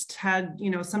East had, you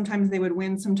know, sometimes they would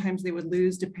win, sometimes they would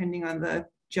lose, depending on the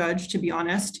judge, to be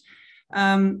honest.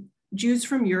 Jews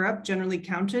from Europe generally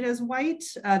counted as white.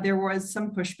 There was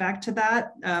some pushback to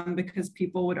that because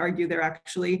people would argue they're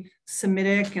actually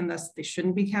Semitic and thus they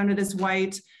shouldn't be counted as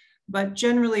white. But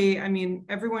generally, I mean,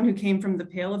 everyone who came from the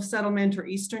Pale of Settlement or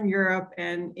Eastern Europe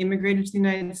and immigrated to the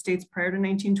United States prior to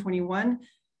 1921,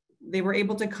 they were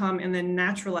able to come and then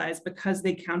naturalize because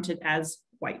they counted as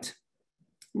white.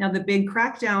 Now, the big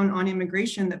crackdown on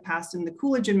immigration that passed in the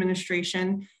Coolidge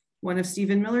administration, one of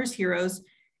Stephen Miller's heroes,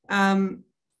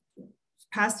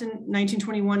 passed in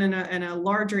 1921 and a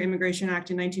larger immigration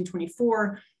act in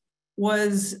 1924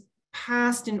 was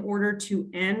passed in order to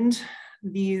end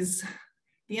the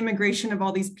immigration of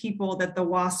all these people that the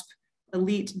WASP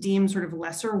elite deemed sort of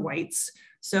lesser whites.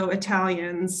 So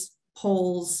Italians,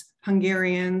 Poles,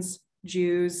 Hungarians,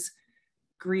 Jews,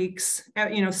 Greeks,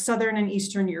 you know, Southern and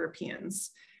Eastern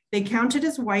Europeans. They counted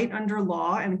as white under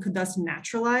law and could thus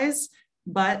naturalize,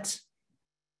 but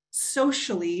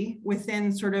socially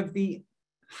within sort of the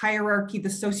hierarchy, the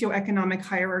socioeconomic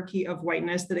hierarchy of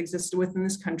whiteness that existed within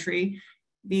this country.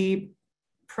 The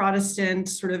Protestant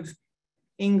sort of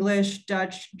English,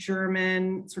 Dutch,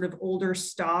 German, sort of older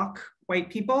stock white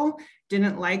people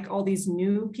didn't like all these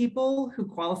new people who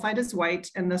qualified as white,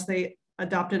 and thus they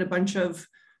adopted a bunch of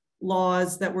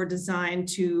laws that were designed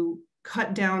to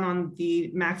cut down on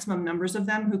the maximum numbers of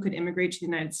them who could immigrate to the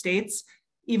United States,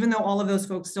 even though all of those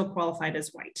folks still qualified as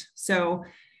white. So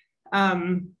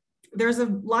there's a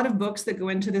lot of books that go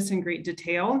into this in great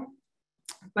detail,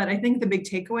 but I think the big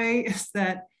takeaway is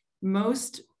that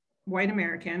most white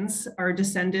Americans are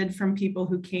descended from people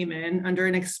who came in under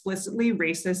an explicitly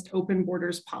racist open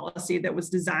borders policy that was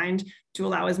designed to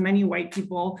allow as many white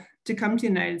people to come to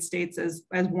the United States as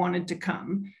wanted to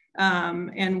come.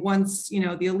 And once, the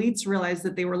elites realized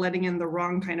that they were letting in the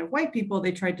wrong kind of white people,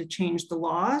 they tried to change the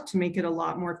law to make it a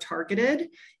lot more targeted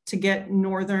to get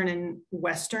Northern and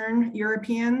Western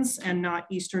Europeans and not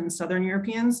Eastern and Southern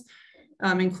Europeans,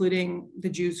 including the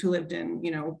Jews who lived in,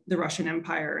 the Russian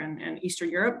Empire and Eastern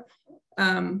Europe.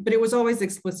 But it was always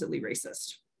explicitly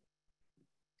racist.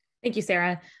 Thank you,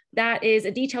 Sarah. That is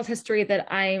a detailed history that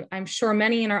I'm sure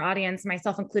many in our audience,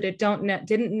 myself included,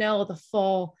 didn't know the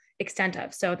full extent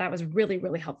of. So that was really,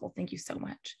 really helpful. Thank you so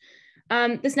much.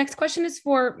 This next question is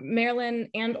for Marilyn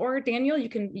and or Daniel. You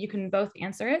can both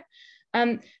answer it.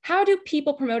 How do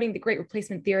people promoting the Great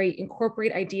Replacement theory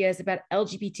incorporate ideas about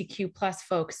LGBTQ plus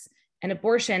folks and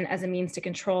abortion as a means to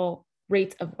control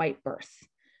rates of white birth?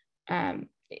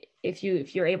 If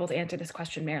you're able to answer this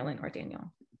question, Marilyn or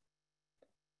Daniel.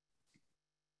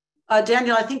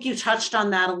 Daniel, I think you touched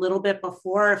on that a little bit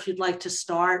before, if you'd like to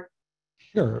start.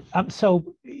 Sure.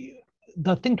 So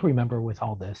the thing to remember with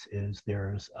all this is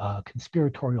there's a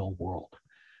conspiratorial world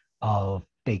of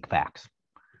fake facts.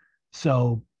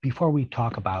 So before we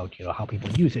talk about how people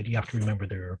use it, you have to remember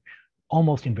they're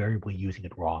almost invariably using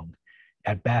it wrong.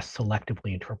 At best,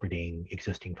 selectively interpreting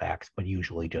existing facts, but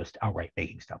usually just outright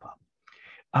making stuff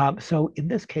up. So in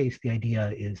this case, the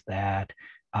idea is that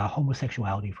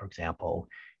homosexuality, for example,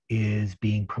 is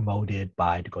being promoted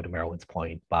by, to go to Marilyn's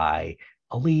point, by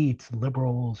elites,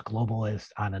 liberals, globalists,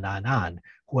 on and on and on,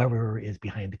 whoever is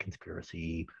behind the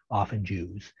conspiracy, often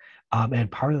Jews. And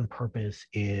part of the purpose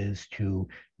is to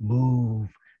move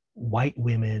white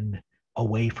women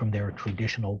away from their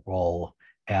traditional role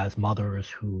as mothers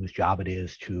whose job it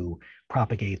is to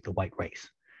propagate the white race.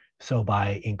 So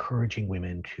by encouraging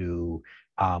women to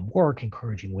work,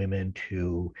 encouraging women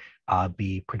to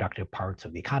be productive parts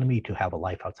of the economy, to have a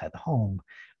life outside the home,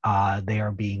 they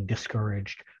are being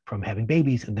discouraged from having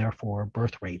babies, and therefore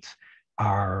birth rates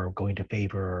are going to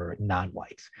favor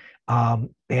non-whites.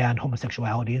 And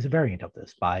homosexuality is a variant of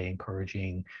this. By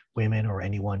encouraging women or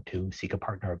anyone to seek a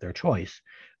partner of their choice,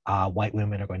 white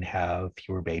women are going to have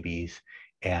fewer babies,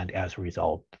 and as a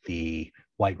result, the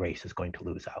white race is going to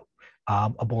lose out.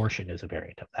 Abortion is a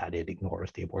variant of that. It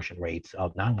ignores the abortion rates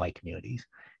of non-white communities.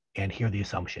 And here the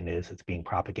assumption is it's being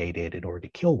propagated in order to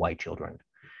kill white children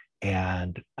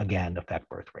and, again, affect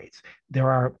birth rates. There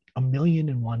are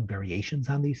 1,000,001 variations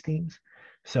on these themes.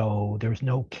 So there's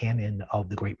no canon of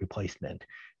the Great Replacement.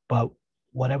 But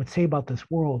what I would say about this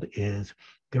world is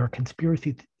there are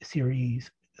conspiracy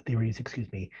theories,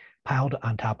 piled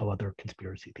on top of other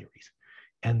conspiracy theories.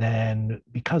 And then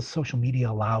because social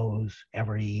media allows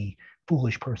every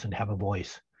foolish person to have a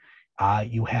voice,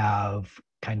 you have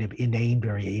kind of inane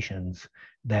variations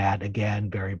that, again,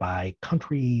 vary by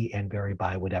country and vary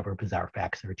by whatever bizarre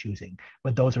facts they're choosing.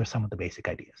 But those are some of the basic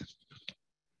ideas.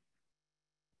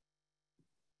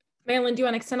 Marilyn, do you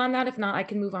want to extend on that? If not, I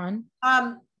can move on.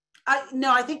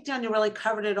 No, I think Daniel really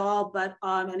covered it all, but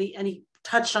and he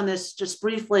touched on this just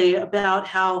briefly about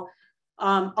how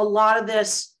a lot of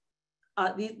this,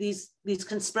 these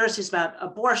conspiracies about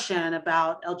abortion,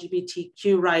 about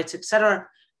LGBTQ rights, et cetera,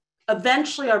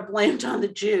 eventually are blamed on the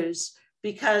Jews,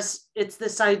 because it's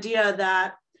this idea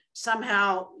that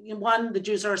somehow, one, the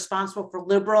Jews are responsible for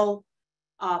liberal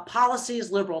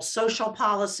policies, liberal social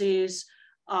policies,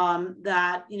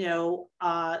 that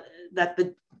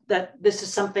this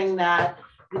is something that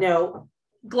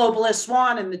globalists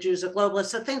want, and the Jews are globalists.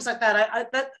 So things like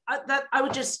that. I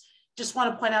would just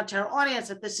want to point out to our audience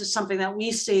that this is something that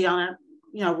we see on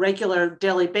a regular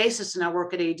daily basis in our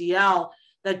work at ADL,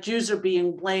 that Jews are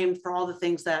being blamed for all the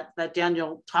things that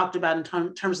Daniel talked about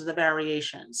in terms of the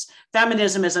variations.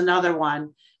 Feminism is another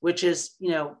one, which is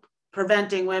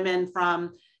preventing women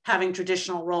from having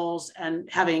traditional roles and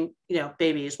having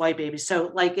babies, white babies.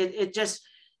 So like it just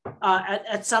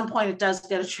at some point it does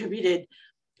get attributed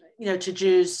to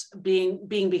Jews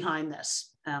being behind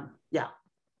this. Yeah.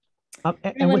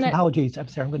 And with apologies, I'm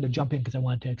sorry, I'm going to jump in because I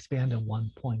wanted to expand on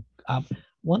one point.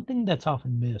 One thing that's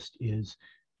often missed is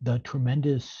the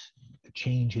tremendous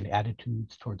change in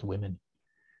attitudes towards women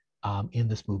in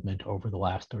this movement over the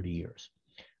last 30 years.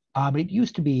 It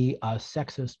used to be a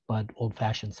sexist but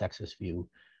old-fashioned sexist view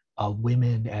of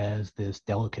women as this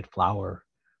delicate flower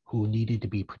who needed to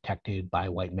be protected by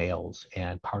white males,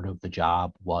 and part of the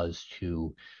job was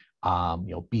to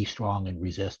be strong and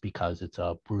resist because it's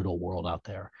a brutal world out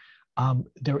there.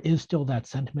 There is still that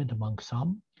sentiment among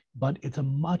some, but it's a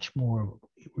much more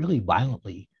really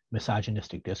violently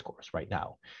misogynistic discourse right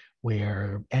now,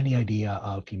 where any idea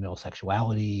of female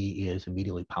sexuality is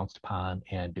immediately pounced upon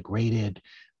and degraded.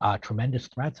 Tremendous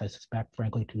threats, I suspect,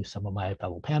 frankly, to some of my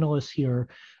fellow panelists here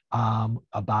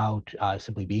about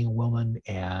simply being a woman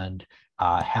and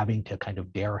having to kind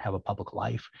of dare have a public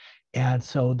life. And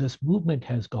so this movement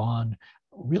has gone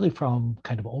really from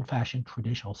kind of old-fashioned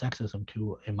traditional sexism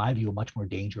to, in my view, a much more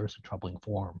dangerous and troubling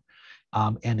form.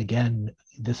 And again,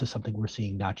 this is something we're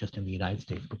seeing not just in the United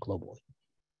States, but globally.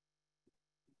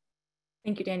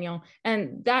 Thank you, Daniel.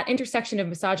 And that intersection of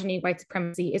misogyny, white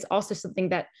supremacy is also something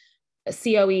that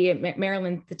COE,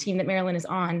 Marilyn, the team that Marilyn is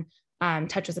on,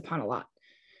 touches upon a lot.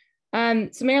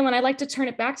 So Marilyn, I'd like to turn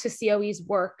it back to COE's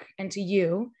work and to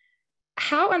you.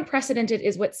 How unprecedented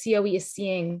is what COE is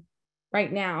seeing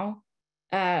right now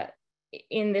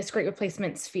in this great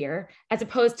replacement sphere, as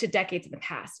opposed to decades in the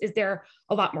past? Is there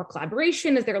a lot more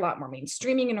collaboration? Is there a lot more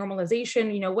mainstreaming and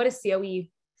normalization? What is COE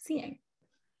seeing?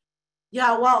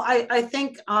 Yeah, well, I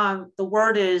think the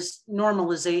word is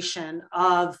normalization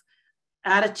of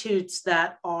attitudes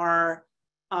that are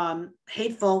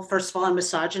hateful, first of all, and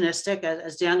misogynistic,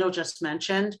 as Daniel just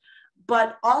mentioned,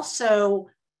 but also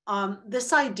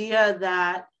this idea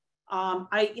that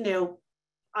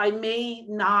I may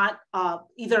not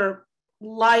either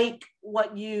like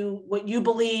what you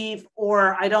believe,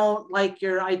 or I don't like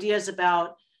your ideas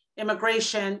about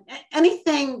immigration.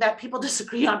 Anything that people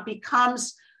disagree on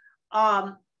becomes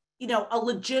a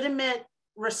legitimate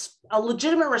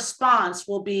response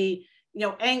will be,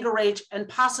 anger, rage, and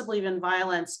possibly even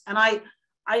violence. And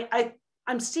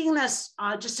I'm seeing this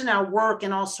just in our work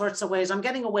in all sorts of ways. I'm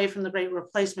getting away from the Great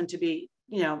Replacement to be,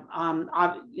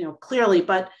 clearly,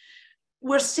 but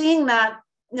we're seeing that,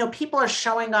 people are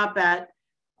showing up at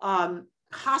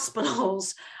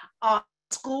hospitals,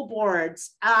 school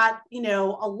boards, at,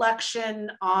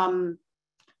 election,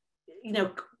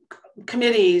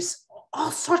 committees,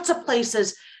 all sorts of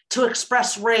places to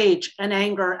express rage and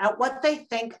anger at what they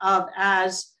think of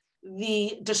as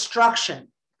the destruction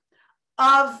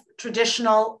of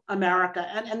traditional America.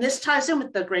 And this ties in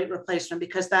with the Great Replacement,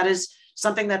 because that is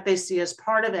something that they see as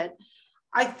part of it.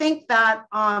 I think that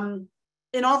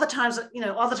in all the times,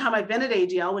 all the time I've been at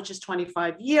ADL, which is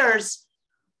 25 years,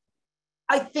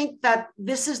 I think that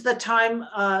this is the time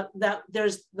that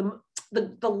there's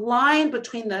the line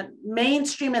between the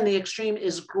mainstream and the extreme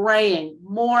is graying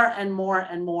more and more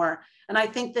and more. And I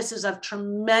think this is of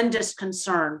tremendous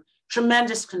concern,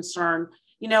 tremendous concern.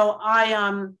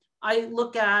 I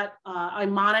look at, I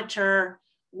monitor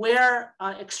where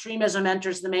extremism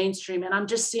enters the mainstream, and I'm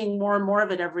just seeing more and more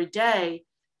of it every day.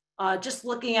 Just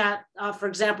looking at, for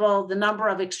example, the number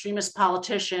of extremist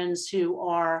politicians who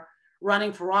are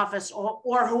running for office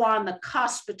or who are on the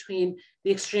cusp between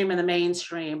the extreme and the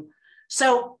mainstream.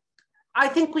 So I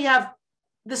think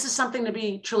this is something to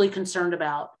be truly concerned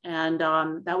about, and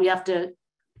that we have to,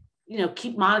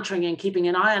 keep monitoring and keeping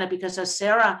an eye on it, because as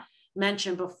Sarah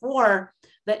mentioned before,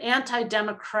 the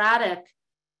anti-democratic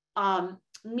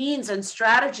means and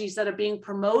strategies that are being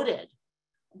promoted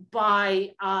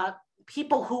by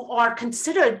people who are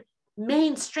considered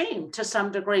mainstream to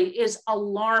some degree is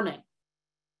alarming.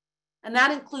 And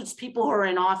that includes people who are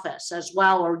in office as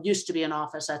well, or used to be in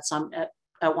office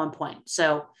at one point.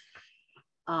 So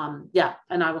yeah,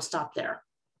 and I will stop there.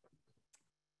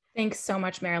 Thanks so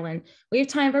much, Marilyn. We have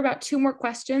time for about 2 more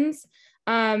questions.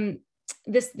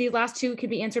 The last 2 can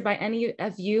be answered by any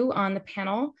of you on the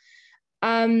panel.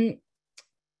 Can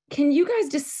you guys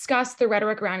discuss the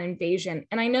rhetoric around invasion?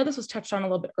 And I know this was touched on a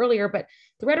little bit earlier, but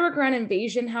the rhetoric around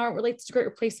invasion, how it relates to Great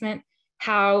Replacement,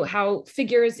 how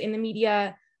figures in the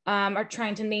media are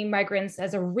trying to name migrants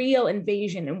as a real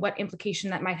invasion, and what implication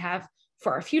that might have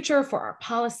for our future, for our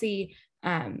policy.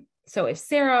 So if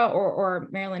Sarah or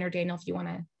Marilyn or Daniel, if you want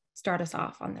to start us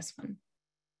off on this one.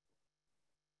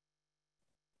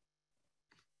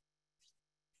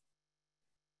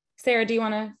 Sarah, do you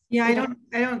want to? Yeah, I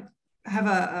don't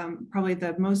have probably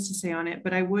the most to say on it,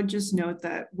 but I would just note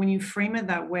that when you frame it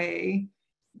that way,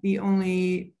 the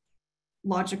only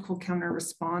logical counter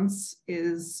response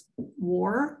is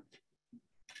war.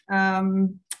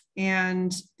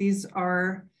 And these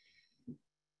are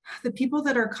the people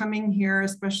that are coming here,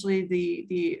 especially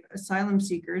the asylum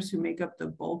seekers who make up the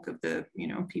bulk of the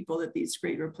people that these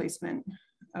great replacement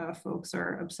folks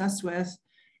are obsessed with,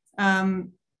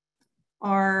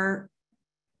 are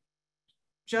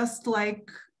just like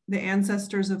the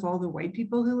ancestors of all the white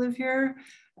people who live here,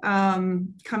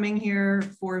 coming here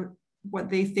for what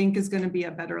they think is going to be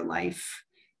a better life.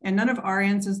 And none of our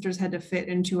ancestors had to fit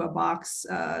into a box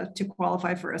to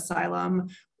qualify for asylum,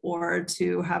 or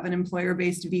to have an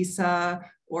employer-based visa,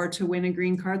 or to win a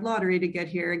green card lottery to get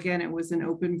here. Again, it was an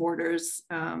open borders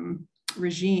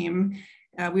regime.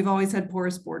 We've always had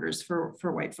porous borders for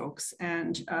white folks,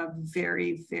 and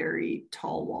very, very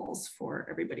tall walls for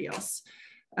everybody else.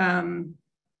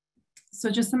 So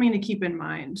just something to keep in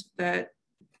mind, that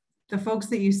the folks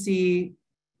that you see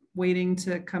waiting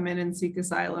to come in and seek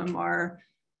asylum are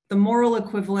the moral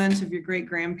equivalent of your great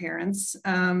grandparents,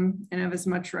 and have as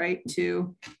much right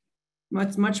to,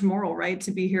 much moral right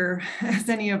to be here as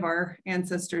any of our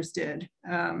ancestors did.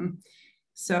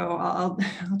 So I'll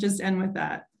just end with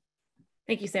that.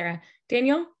 Thank you, Sarah.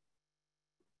 Daniel?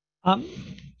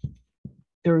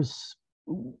 There's,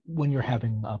 when you're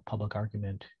having a public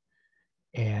argument,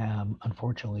 and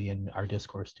unfortunately in our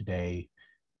discourse today,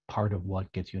 part of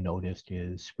what gets you noticed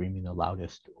is screaming the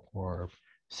loudest, or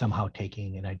somehow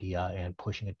taking an idea and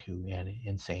pushing it to an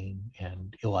insane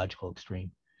and illogical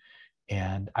extreme.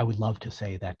 And I would love to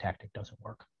say that tactic doesn't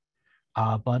work.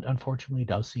 But unfortunately, it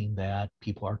does seem that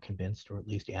people are convinced, or at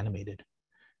least animated,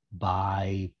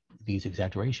 by these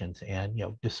exaggerations. And,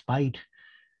 despite,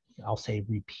 I'll say,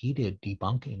 repeated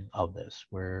debunking of this,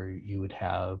 where you would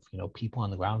have, people on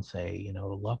the ground say,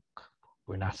 look,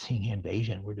 we're not seeing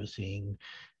invasion, we're just seeing,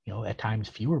 at times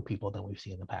fewer people than we've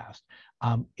seen in the past.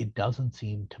 It doesn't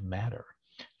seem to matter.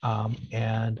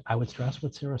 And I would stress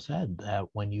what Sarah said, that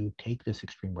when you take this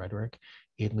extreme rhetoric,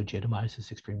 it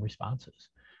legitimizes extreme responses.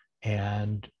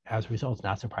 And as a result, it's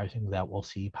not surprising that we'll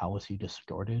see policy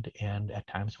distorted, and at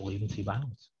times we'll even see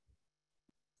violence.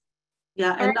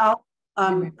 Yeah, and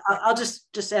I'll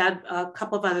just add a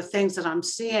couple of other things that I'm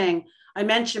seeing. I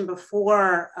mentioned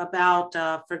before about,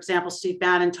 for example, Steve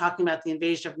Bannon talking about the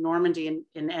invasion of Normandy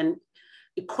and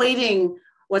equating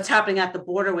what's happening at the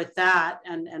border with that.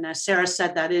 And as Sarah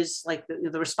said, that is like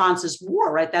the response is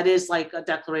war, right? That is like a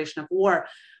declaration of war.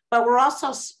 But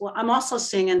I'm also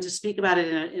seeing, and to speak about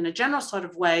it in a general sort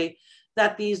of way,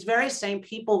 that these very same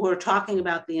people who are talking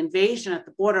about the invasion at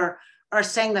the border are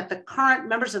saying that the current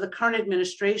members of the current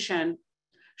administration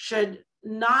should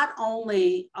not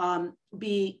only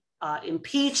be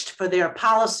impeached for their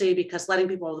policy, because letting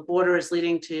people over the border is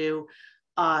leading to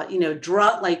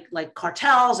drug like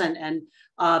cartels and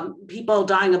people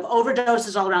dying of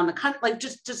overdoses all around the country, like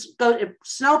just it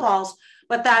snowballs,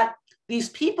 but that these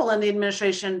people in the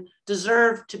administration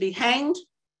deserve to be hanged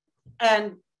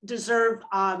and deserve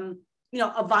a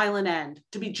violent end,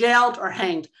 to be jailed or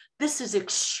hanged. This is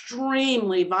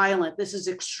extremely violent. This is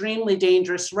extremely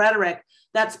dangerous rhetoric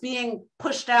that's being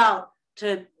pushed out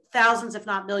to thousands, if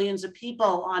not millions of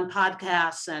people on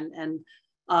podcasts and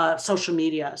social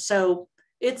media. So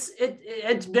it's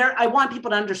very, I want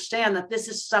people to understand that this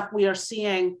is stuff we are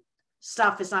seeing.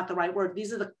 Stuff is not the right word.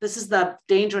 This is the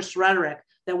dangerous rhetoric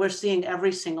that we're seeing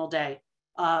every single day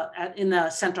in the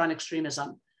Center on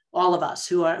Extremism, all of us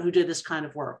who did this kind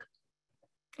of work.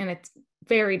 And it's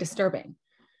very disturbing.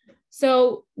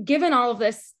 So given all of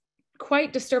this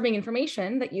quite disturbing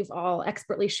information that you've all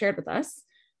expertly shared with us,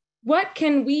 what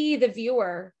can we, the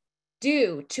viewer,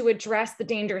 do to address the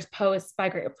dangers posed by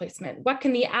great replacement? What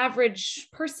can the average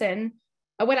person,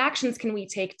 what actions can we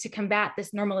take to combat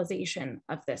this normalization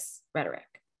of this rhetoric?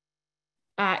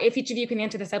 If each of you can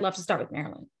answer this, I'd love to start with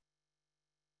Marilyn.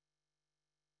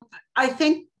 I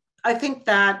think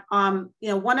that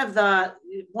one of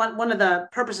the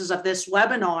purposes of this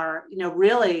webinar,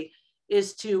 really,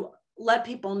 is to let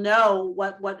people know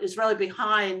what is really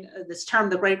behind this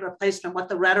term, the Great Replacement, what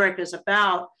the rhetoric is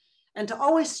about, and to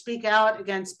always speak out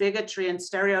against bigotry and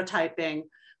stereotyping,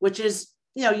 which is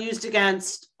used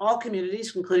against all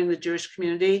communities, including the Jewish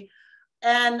community,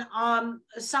 and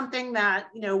something that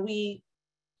we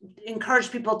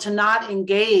encourage people to not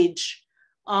engage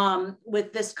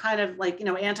with this kind of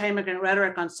anti-immigrant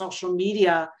rhetoric on social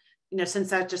media, since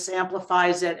that just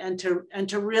amplifies it, and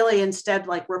to really instead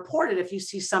report it if you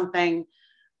see something,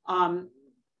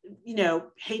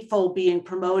 hateful being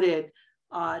promoted,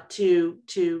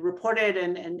 to report it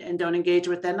and don't engage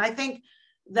with it. And I think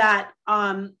that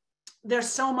there's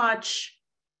so much,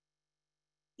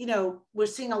 we're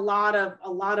seeing a lot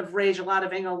of rage, a lot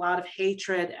of anger, a lot of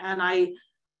hatred, and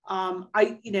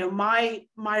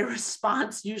my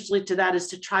response usually to that is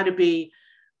to try to be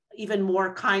even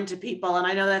more kind to people. And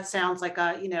I know that sounds like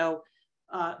a,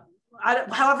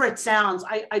 however it sounds,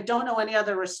 I don't know any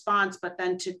other response, but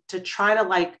then to try to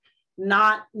like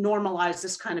not normalize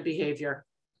this kind of behavior.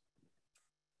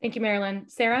 Thank you, Marilyn.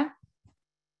 Sarah?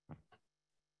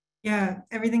 Yeah,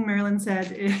 everything Marilyn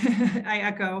said, I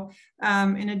echo.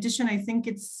 In addition, I think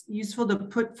it's useful to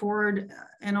put forward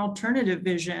an alternative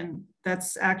vision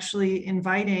that's actually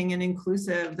inviting and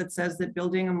inclusive, that says that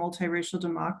building a multiracial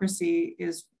democracy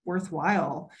is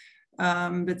worthwhile,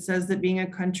 that says that being a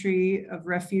country of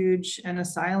refuge and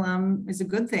asylum is a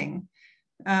good thing.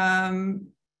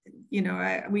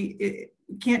 We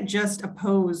can't just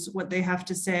oppose what they have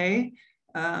to say.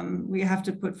 We have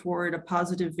to put forward a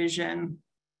positive vision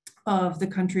of the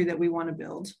country that we want to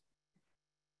build.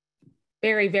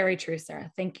 Very, very true,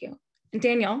 Sarah. Thank you. And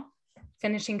Daniel,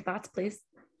 finishing thoughts, please.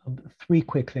 3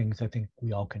 quick things I think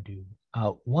we all can do.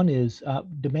 One is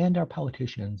demand our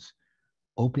politicians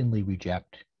openly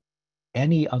reject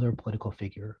any other political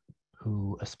figure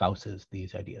who espouses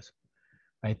these ideas.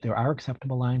 Right? There are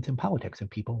acceptable lines in politics,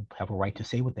 and people have a right to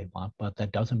say what they want, but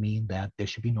that doesn't mean that this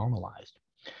should be normalized.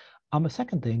 A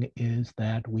second thing is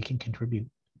that we can contribute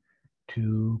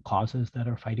to causes that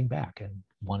are fighting back. And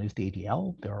one is the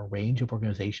ADL. There are a range of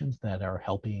organizations that are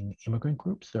helping immigrant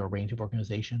groups. There are a range of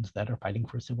organizations that are fighting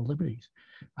for civil liberties.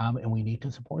 And we need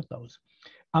to support those.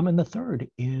 And the third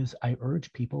is I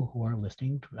urge people who are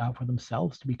listening for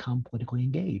themselves to become politically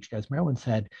engaged. As Marilyn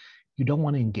said, you don't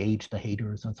want to engage the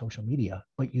haters on social media,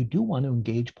 but you do want to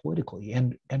engage politically.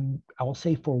 And I will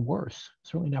say for worse,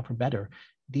 certainly not for better,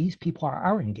 these people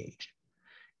are engaged.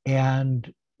 And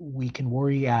we can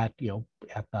worry at the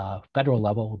federal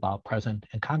level about president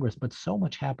and Congress, but so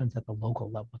much happens at the local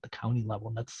level, at the county level,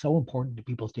 and that's so important to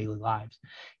people's daily lives.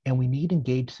 And we need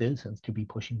engaged citizens to be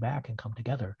pushing back and come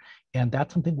together. And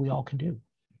that's something we all can do.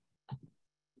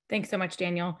 Thanks so much,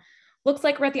 Daniel. Looks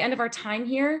like we're at the end of our time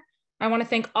here. I want to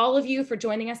thank all of you for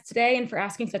joining us today and for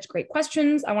asking such great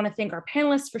questions. I want to thank our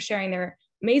panelists for sharing their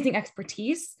amazing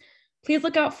expertise. Please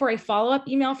look out for a follow-up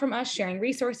email from us sharing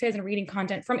resources and reading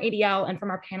content from ADL and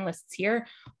from our panelists here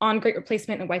on Great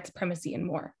Replacement and white supremacy and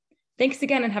more. Thanks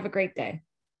again and have a great day.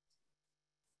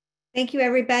 Thank you,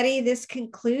 everybody. This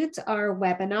concludes our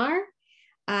webinar.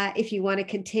 If you want to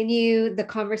continue the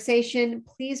conversation,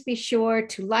 please be sure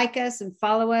to like us and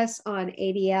follow us on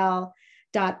adl.org,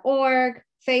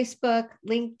 Facebook,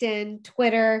 LinkedIn,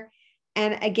 Twitter.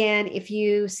 And again, if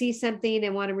you see something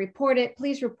and want to report it,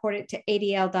 please report it to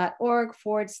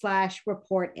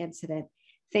adl.org/report incident.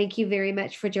 Thank you very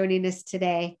much for joining us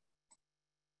today.